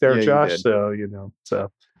effect there, yeah, Josh.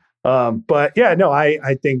 So, but yeah, no,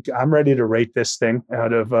 I think I'm ready to rate this thing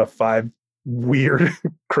out of 5 weird,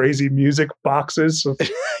 crazy music boxes.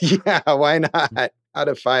 Yeah, why not? Out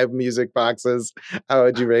of 5 music boxes, how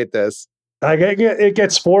would you rate this? It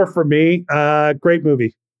gets 4 for me. Great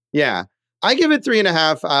movie. Yeah, I give it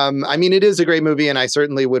 3.5. I mean, it is a great movie, and I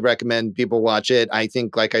certainly would recommend people watch it. I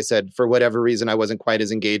think, like I said, for whatever reason, I wasn't quite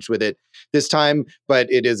as engaged with it this time,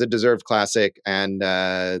 but it is a deserved classic, and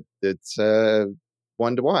it's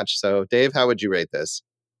one to watch. So, Dave, how would you rate this?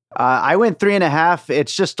 I went 3.5.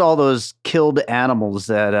 It's just all those killed animals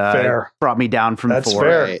that brought me down from That's 4.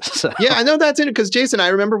 Fair. Right. So. Yeah, I know that's in it because Jason, I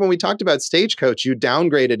remember when we talked about Stagecoach, you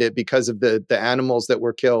downgraded it because of the animals that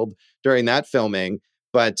were killed during that filming.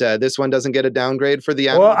 But this one doesn't get a downgrade for the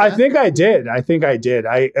animal. Well, I think I did.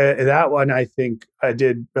 That one, I think I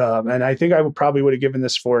did. And I think I probably would have given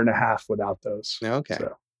this 4.5 without those. Okay.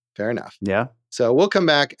 So. Fair enough. Yeah. So we'll come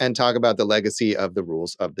back and talk about the legacy of the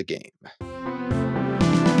rules of the game.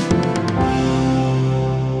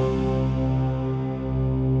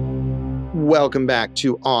 Welcome back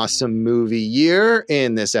to Awesome Movie Year.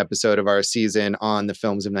 In this episode of our season on the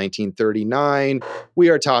films of 1939, we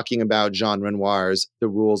are talking about Jean Renoir's The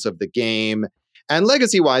Rules of the Game. And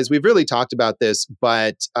legacy-wise, we've really talked about this,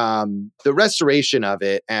 but the restoration of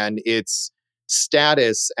it and its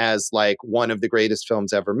status as like one of the greatest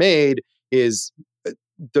films ever made is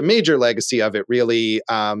the major legacy of it, really.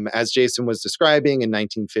 As Jason was describing, in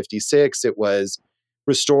 1956, it was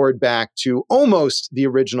restored back to almost the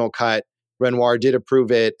original cut. Renoir did approve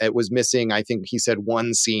it. It was missing, I think he said,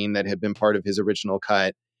 one scene that had been part of his original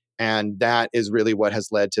cut. And that is really what has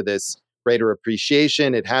led to this greater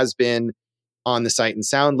appreciation. It has been on the Sight and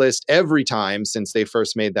Sound list every time since they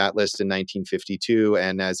first made that list in 1952.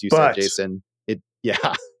 And as you said, Jason,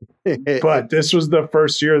 but this was the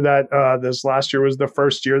first year that this last year was the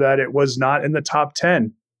first year that it was not in the top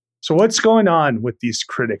 10. So what's going on with these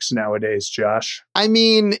critics nowadays, Josh? I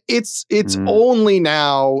mean, it's only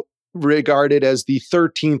now regarded as the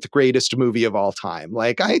 13th greatest movie of all time.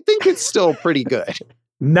 Like, I think it's still pretty good.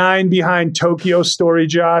 9 behind Tokyo Story,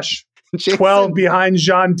 Josh. Jason, 12 behind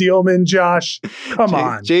Jean Dielman, Josh. Come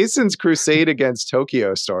on. Jason's crusade against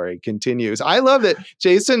Tokyo Story continues. I love that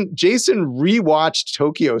Jason rewatched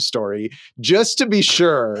Tokyo Story just to be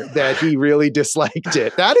sure that he really disliked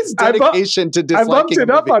it. That is dedication to disliking.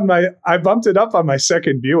 I bumped it up on my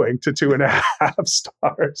second viewing to 2.5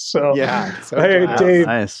 stars. So yeah. Hey, Dave,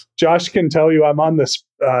 nice. Josh can tell you I'm on this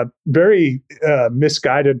very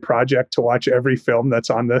misguided project to watch every film that's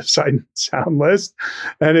on the Sight and Sound list.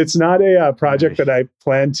 And it's not a project that I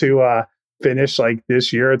plan to finish like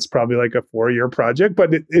this year. It's probably like a 4-year project,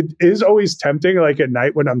 but it is always tempting, like at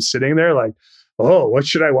night when I'm sitting there, like, oh, what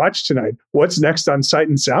should I watch tonight? What's next on Sight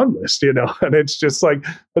and Sound list? And it's just like,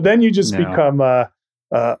 but then you just become a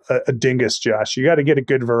dingus, Josh. You got to get a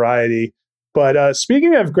good variety. But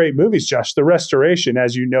speaking of great movies, Josh, The Restoration,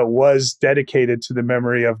 as you know, was dedicated to the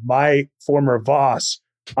memory of my former boss,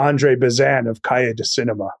 Andre Bazin of Cahiers du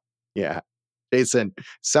Cinema. Yeah. Jason,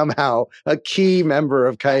 somehow a key member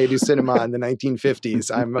of Cahiers du Cinema in the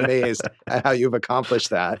 1950s. I'm amazed at how you've accomplished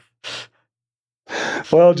that.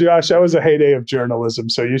 Well, Josh, that was a heyday of journalism,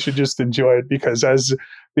 so you should just enjoy it, because as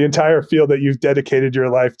the entire field that you've dedicated your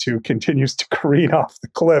life to continues to careen off the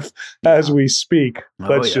cliff as we speak,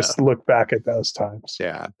 let's just look back at those times.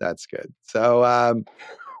 Yeah, that's good. So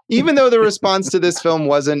even though the response to this film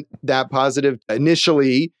wasn't that positive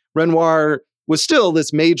initially, Renoir was still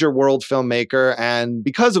this major world filmmaker. And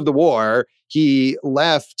because of the war, he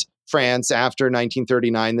left France after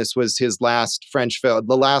 1939. This was his last French film,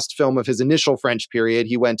 the last film of his initial French period.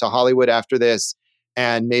 He went to Hollywood after this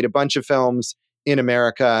and made a bunch of films in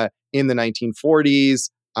America in the 1940s,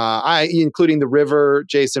 including The River,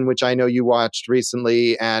 Jason, which I know you watched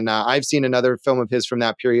recently. And I've seen another film of his from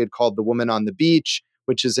that period called The Woman on the Beach,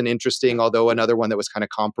 which is an interesting, although another one that was kind of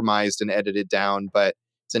compromised and edited down, but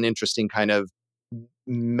it's an interesting kind of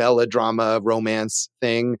melodrama romance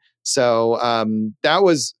thing. So that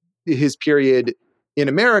was his period in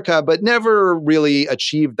America, but never really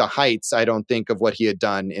achieved the heights, I don't think, of what he had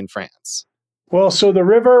done in France. Well, so The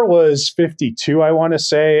River was 52, I want to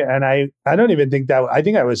say. And I don't even think that, I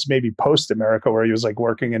think I was maybe post-America, where he was like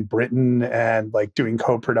working in Britain and like doing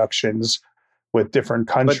co-productions with different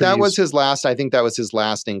countries. But that was his last, I think that was his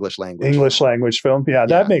last English language film. Yeah,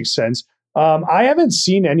 that makes sense. I haven't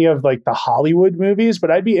seen any of like the Hollywood movies,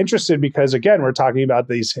 but I'd be interested, because again, we're talking about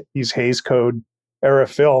these Hays Code era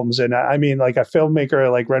films. And I mean, like a filmmaker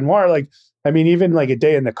like Renoir, like, I mean, even like A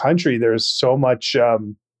Day in the Country, there's so much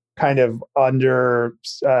kind of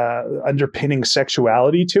underpinning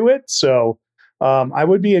sexuality to it. So I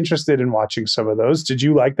would be interested in watching some of those. Did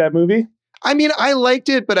you like that movie? I mean, I liked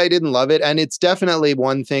it, but I didn't love it. And it's definitely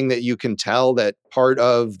one thing that you can tell that part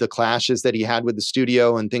of the clashes that he had with the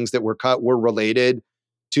studio and things that were cut were related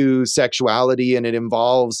to sexuality. And it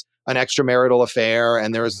involves an extramarital affair.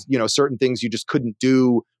 And there's, certain things you just couldn't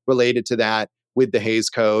do related to that with the Hays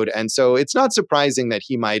Code. And so it's not surprising that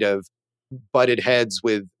he might have butted heads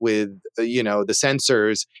with the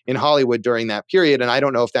censors in Hollywood during that period. And I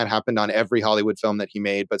don't know if that happened on every Hollywood film that he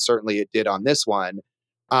made, but certainly it did on this one.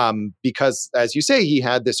 Because, as you say, he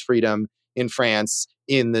had this freedom in France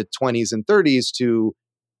in the 20s and 30s to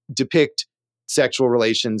depict sexual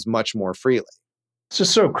relations much more freely. It's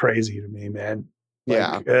just so crazy to me, man.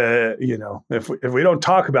 Like, if we don't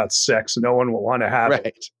talk about sex, no one will want to have it.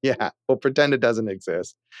 Right. Yeah. We'll pretend it doesn't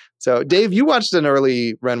exist. So, Dave, you watched an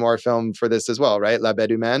early Renoir film for this as well, right? La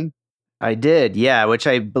Bête Humaine? I did, yeah, which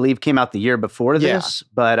I believe came out the year before this. Yeah.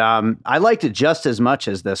 But I liked it just as much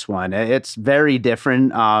as this one. It's very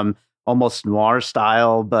different, almost noir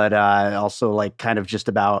style, but also like kind of just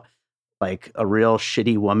about like a real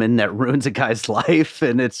shitty woman that ruins a guy's life.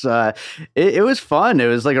 And it's it was fun. It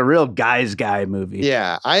was like a real guy's guy movie.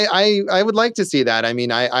 Yeah, I would like to see that. I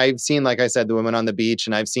mean, I've seen, like I said, The Woman on the Beach,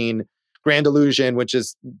 and I've seen Grand Illusion, which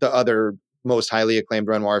is the other most highly acclaimed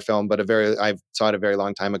Renoir film, but I saw it a very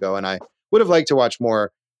long time ago, and I would have liked to watch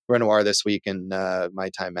more Renoir this week, and my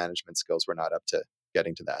time management skills were not up to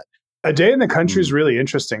getting to that. A Day in the Country is really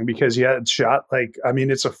interesting because he had shot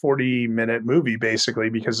it's a 40-minute movie basically,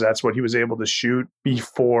 because that's what he was able to shoot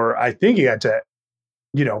before I think he had to,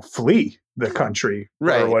 flee the country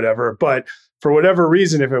or whatever. But for whatever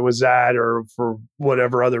reason, if it was that or for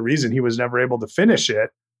whatever other reason, he was never able to finish it.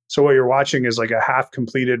 So what you're watching is like a half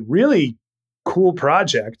completed, really cool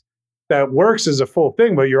project that works as a full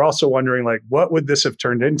thing, but you're also wondering like, what would this have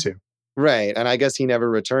turned into? Right. And I guess he never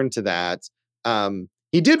returned to that.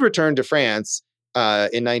 He did return to France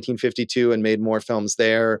in 1952 and made more films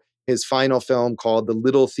there. His final film, called The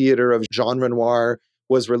Little Theater of Jean Renoir,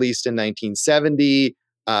 was released in 1970.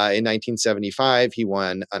 In 1975, he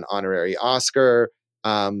won an honorary Oscar.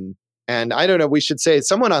 And And I don't know, we should say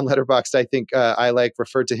someone on Letterboxd, I think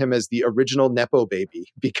referred to him as the original Nepo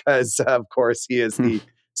baby because, of course, he is the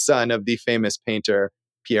son of the famous painter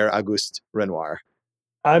Pierre Auguste Renoir.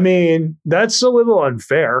 I mean, that's a little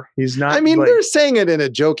unfair. He's not. I mean, they're saying it in a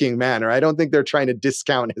joking manner. I don't think they're trying to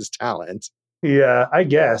discount his talent. Yeah, I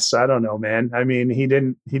guess. I don't know, man. I mean, he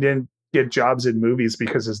didn't get jobs in movies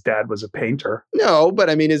because his dad was a painter. No, but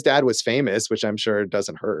I mean, his dad was famous, which I'm sure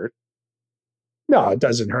doesn't hurt. No, it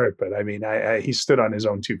doesn't hurt, but I mean, he stood on his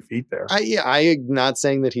own 2 feet there. I'm not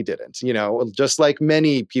saying that he didn't, just like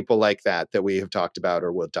many people like that we have talked about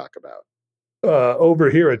or will talk about. Over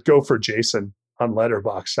here at Go for Jason on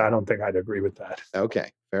Letterboxd, I don't think I'd agree with that.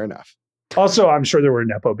 Okay, fair enough. Also, I'm sure there were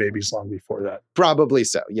Nepo babies long before that. Probably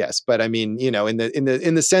so, yes. But I mean, in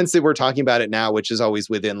the sense that we're talking about it now, which is always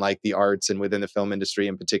within like the arts and within the film industry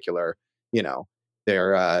in particular,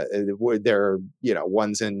 they're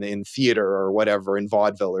ones in theater or whatever, in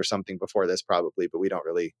vaudeville or something before this probably, but we don't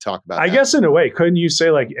really talk about I guess in a way, couldn't you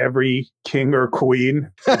say like every king or queen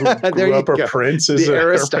who grew up a prince is the a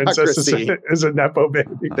aristocracy is a Nepo baby?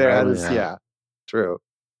 Yeah, true.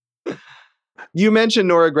 You mentioned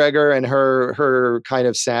Nora Gregor and her kind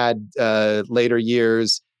of sad later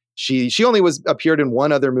years. She only appeared in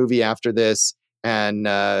one other movie after this and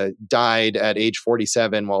died at age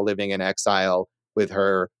 47 while living in exile with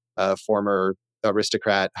her former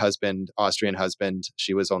aristocrat husband, Austrian husband.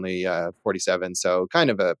 She was only 47, so kind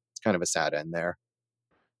of a sad end there.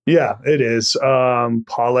 Yeah, it is.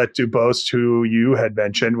 Paulette Dubost, who you had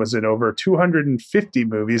mentioned, was in over 250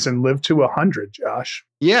 movies and lived to 100, Josh.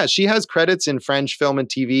 Yeah, she has credits in French film and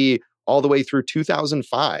TV all the way through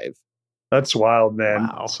 2005. That's wild, man.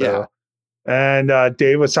 Wow. So, yeah. And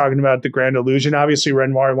Dave was talking about The Grand Illusion. Obviously,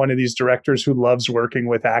 Renoir, one of these directors who loves working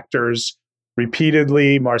with actors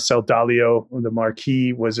repeatedly. Marcel Dalio, the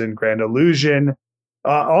Marquis, was in Grand Illusion.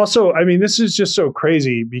 Also, I mean, this is just so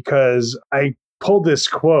crazy because I pulled this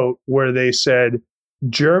quote where they said,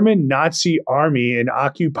 German Nazi army in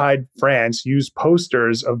occupied France used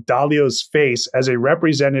posters of Dalio's face as a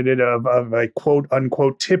representative of a quote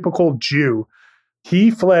unquote typical Jew. He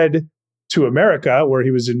fled to America, where he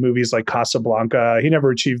was in movies like Casablanca. He never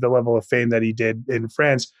achieved the level of fame that he did in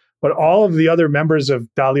France, but all of the other members of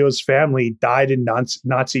Dalio's family died in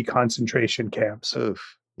Nazi concentration camps.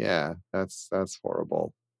 Oof. Yeah, that's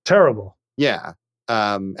horrible. Terrible. Yeah.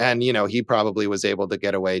 And, he probably was able to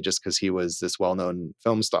get away just because he was this well-known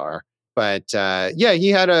film star. But he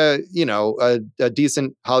had a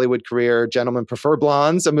decent Hollywood career. Gentlemen Prefer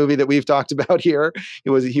Blondes, a movie that we've talked about here.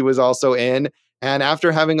 He was also in. And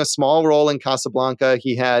after having a small role in Casablanca,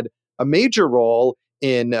 he had a major role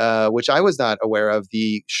in, which I was not aware of,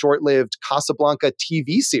 the short-lived Casablanca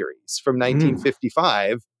TV series from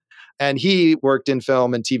 1955. And he worked in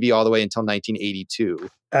film and TV all the way until 1982.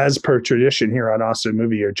 As per tradition here on Awesome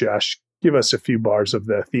Movie Year, Josh, give us a few bars of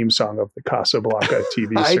the theme song of the Casablanca TV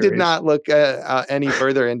series. I did not look any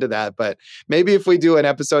further into that, but maybe if we do an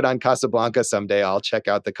episode on Casablanca someday, I'll check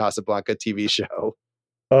out the Casablanca TV show.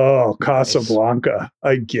 Oh, Casablanca,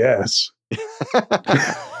 nice. I guess.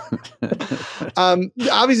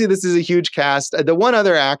 Obviously, this is a huge cast. The one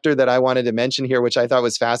other actor that I wanted to mention here, which I thought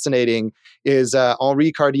was fascinating, is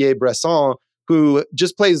Henri Cartier-Bresson, who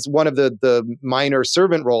just plays one of the minor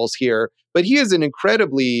servant roles here. But he is an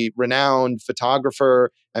incredibly renowned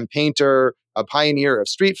photographer and painter, a pioneer of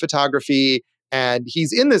street photography. And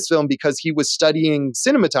he's in this film because he was studying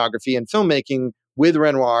cinematography and filmmaking with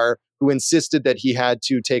Renoir, who insisted that he had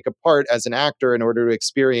to take a part as an actor in order to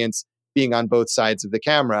experience being on both sides of the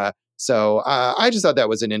camera. So I just thought that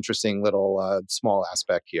was an interesting little small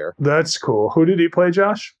aspect here. That's cool. Who did he play,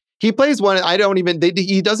 Josh? He plays one.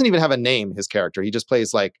 He doesn't even have a name, his character. He just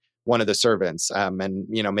plays like one of the servants and,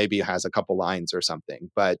 maybe has a couple lines or something.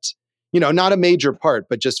 But, not a major part,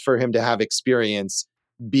 but just for him to have experience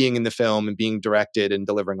being in the film and being directed and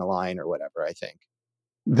delivering a line or whatever, I think.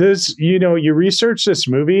 This, you research this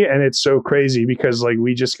movie and it's so crazy because like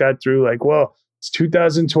we just got through like, well, it's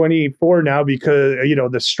 2024 now because,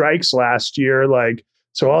 the strikes last year, like,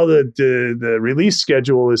 so all the release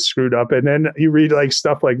schedule is screwed up. And then you read like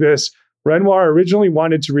stuff like this. Renoir originally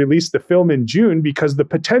wanted to release the film in June because the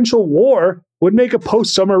potential war would make a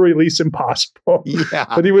post-summer release impossible. Yeah.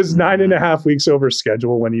 But he was 9.5 weeks over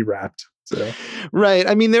schedule when he wrapped. So. Right.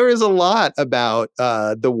 I mean, there is a lot about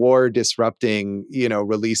the war disrupting,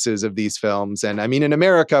 releases of these films. And I mean, in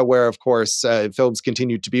America, where, of course, films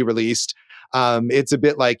continued to be released, it's a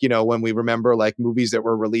bit like, when we remember like movies that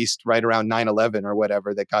were released right around 9/11 or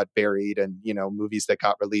whatever that got buried and, movies that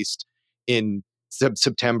got released in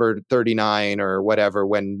September 39 or whatever,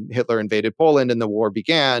 when Hitler invaded Poland and the war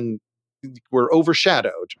began. were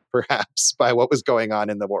overshadowed perhaps by what was going on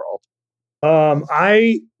in the world.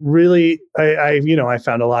 I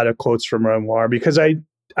found a lot of quotes from Renoir because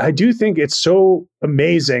I do think it's so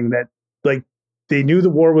amazing that like they knew the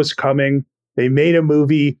war was coming. They made a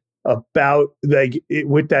movie about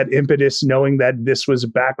with that impetus, knowing that this was a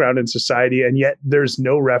background in society, and yet there's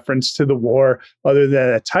no reference to the war other than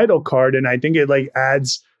a title card. And I think it like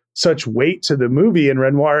adds such weight to the movie. And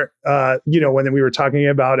Renoir, when we were talking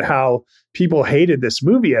about how people hated this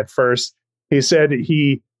movie at first, he said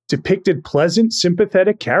he depicted pleasant,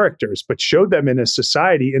 sympathetic characters, but showed them in a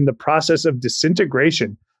society in the process of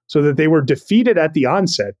disintegration so that they were defeated at the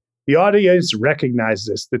onset. The audience recognized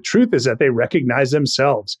this. The truth is that they recognize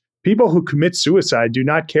themselves. People who commit suicide do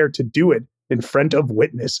not care to do it in front of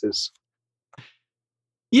witnesses.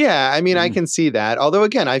 Yeah, I mean, I can see that. Although,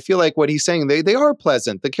 again, I feel like what he's saying, they are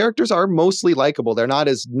pleasant. The characters are mostly likable. They're not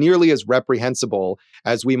as nearly as reprehensible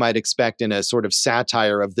as we might expect in a sort of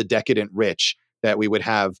satire of the decadent rich that we would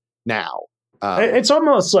have now. It's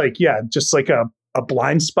almost like, just like a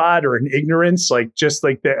blind spot or an ignorance, like just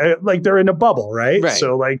like they're in a bubble, right?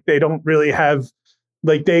 So like they don't really have,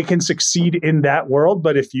 like they can succeed in that world,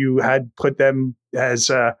 but if you had put them as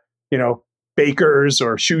bakers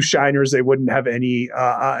or shoe shiners, they wouldn't have any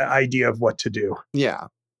idea of what to do. Yeah.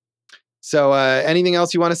 So anything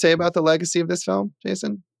else you want to say about the legacy of this film,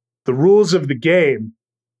 Jason? The rules of the game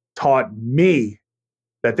taught me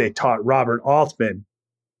that they taught Robert Altman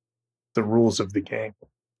the rules of the game.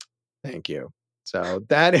 Thank you. So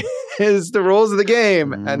that is the rules of the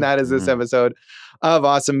game. And that is this episode of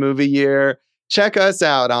Awesome Movie Year. Check us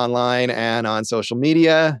out online and on social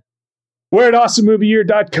media. We're at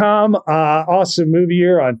awesomemovieyear.com. Awesome Movie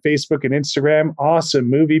Year on Facebook and Instagram. Awesome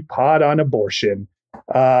Movie Pod on Abortion.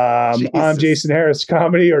 I'm Jason Harris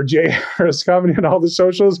Comedy, or Jay Harris Comedy on all the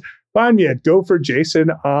socials. Find me at Go for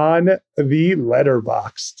Jason on the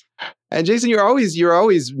Letterboxd. And Jason, you're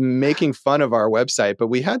always making fun of our website, but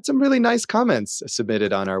we had some really nice comments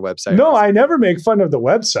submitted on our website. No, I never make fun of the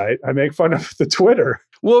website. I make fun of the Twitter.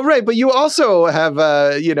 Well, right. But you also have,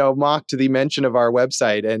 mocked the mention of our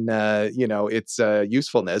website and, its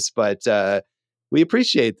usefulness. But we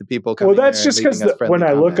appreciate the people coming. Well, that's just because when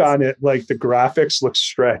I look on it, like the graphics look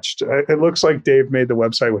stretched. It looks like Dave made the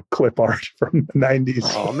website with clip art from the 90s.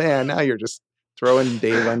 Oh, man. Now you're just throwing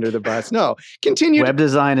Dave under the bus. No, continue. Web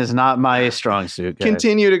design is not my strong suit, guys.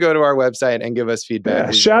 Continue to go to our website and give us feedback.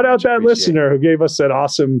 Yeah, shout out that listener who gave us that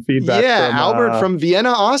awesome feedback. Yeah, Albert from Vienna,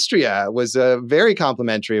 Austria was very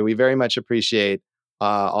complimentary. We very much appreciate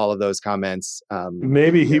all of those comments.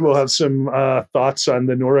 Maybe he will have some thoughts on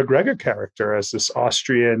the Nora Gregor character as this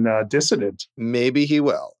Austrian dissident. Maybe he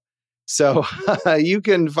will. So you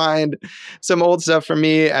can find some old stuff from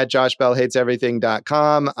me at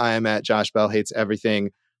joshbellhateseverything.com. I'm at Josh Bell Hates Everything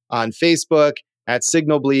on Facebook, at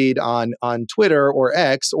Signal Bleed on Twitter or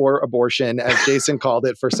X, or abortion, as Jason called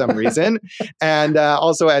it for some reason. And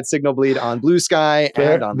also at Signal Bleed on Blue Sky.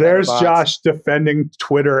 And on there's Letterboxd. Josh defending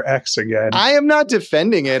Twitter X again. I am not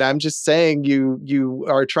defending it. I'm just saying you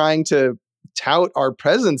are trying to tout our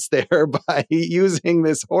presence there by using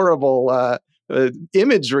this horrible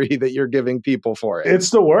imagery that you're giving people for it.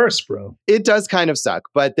 It's the worst, bro. It does kind of suck,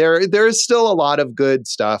 but there is still a lot of good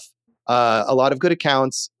stuff, a lot of good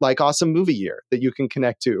accounts like Awesome Movie Year that you can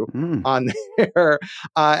connect to on there.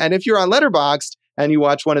 And if you're on Letterboxd and you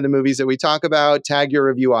watch one of the movies that we talk about, tag your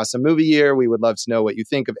review Awesome Movie Year. We would love to know what you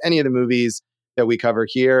think of any of the movies that we cover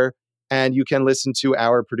here. And you can listen to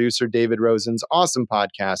our producer David Rosen's awesome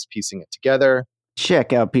podcast, Piecing It Together.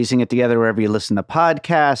 Check out Piecing It Together wherever you listen to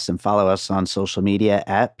podcasts, and follow us on social media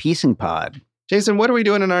at Piecing Pod. Jason, what are we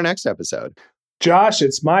doing in our next episode? Josh,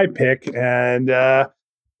 it's my pick. And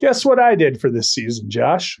guess what I did for this season,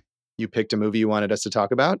 Josh? You picked a movie you wanted us to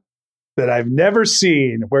talk about? That I've never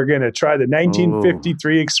seen. We're going to try the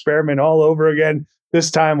 1953 experiment all over again,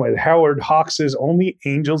 this time with Howard Hawks' Only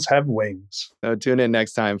Angels Have Wings. So tune in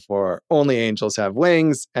next time for Only Angels Have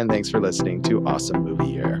Wings. And thanks for listening to Awesome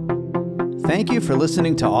Movie Year. Thank you for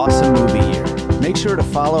listening to Awesome Movie Year. Make sure to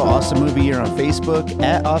follow Awesome Movie Year on Facebook,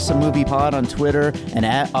 at Awesome Movie Pod on Twitter, and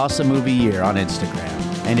at Awesome Movie Year on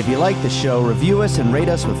Instagram. And if you like the show, review us and rate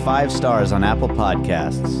us with 5 stars on Apple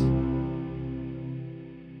Podcasts.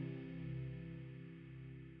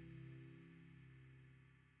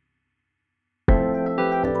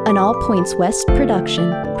 An All Points West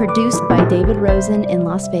production, produced by David Rosen in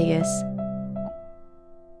Las Vegas.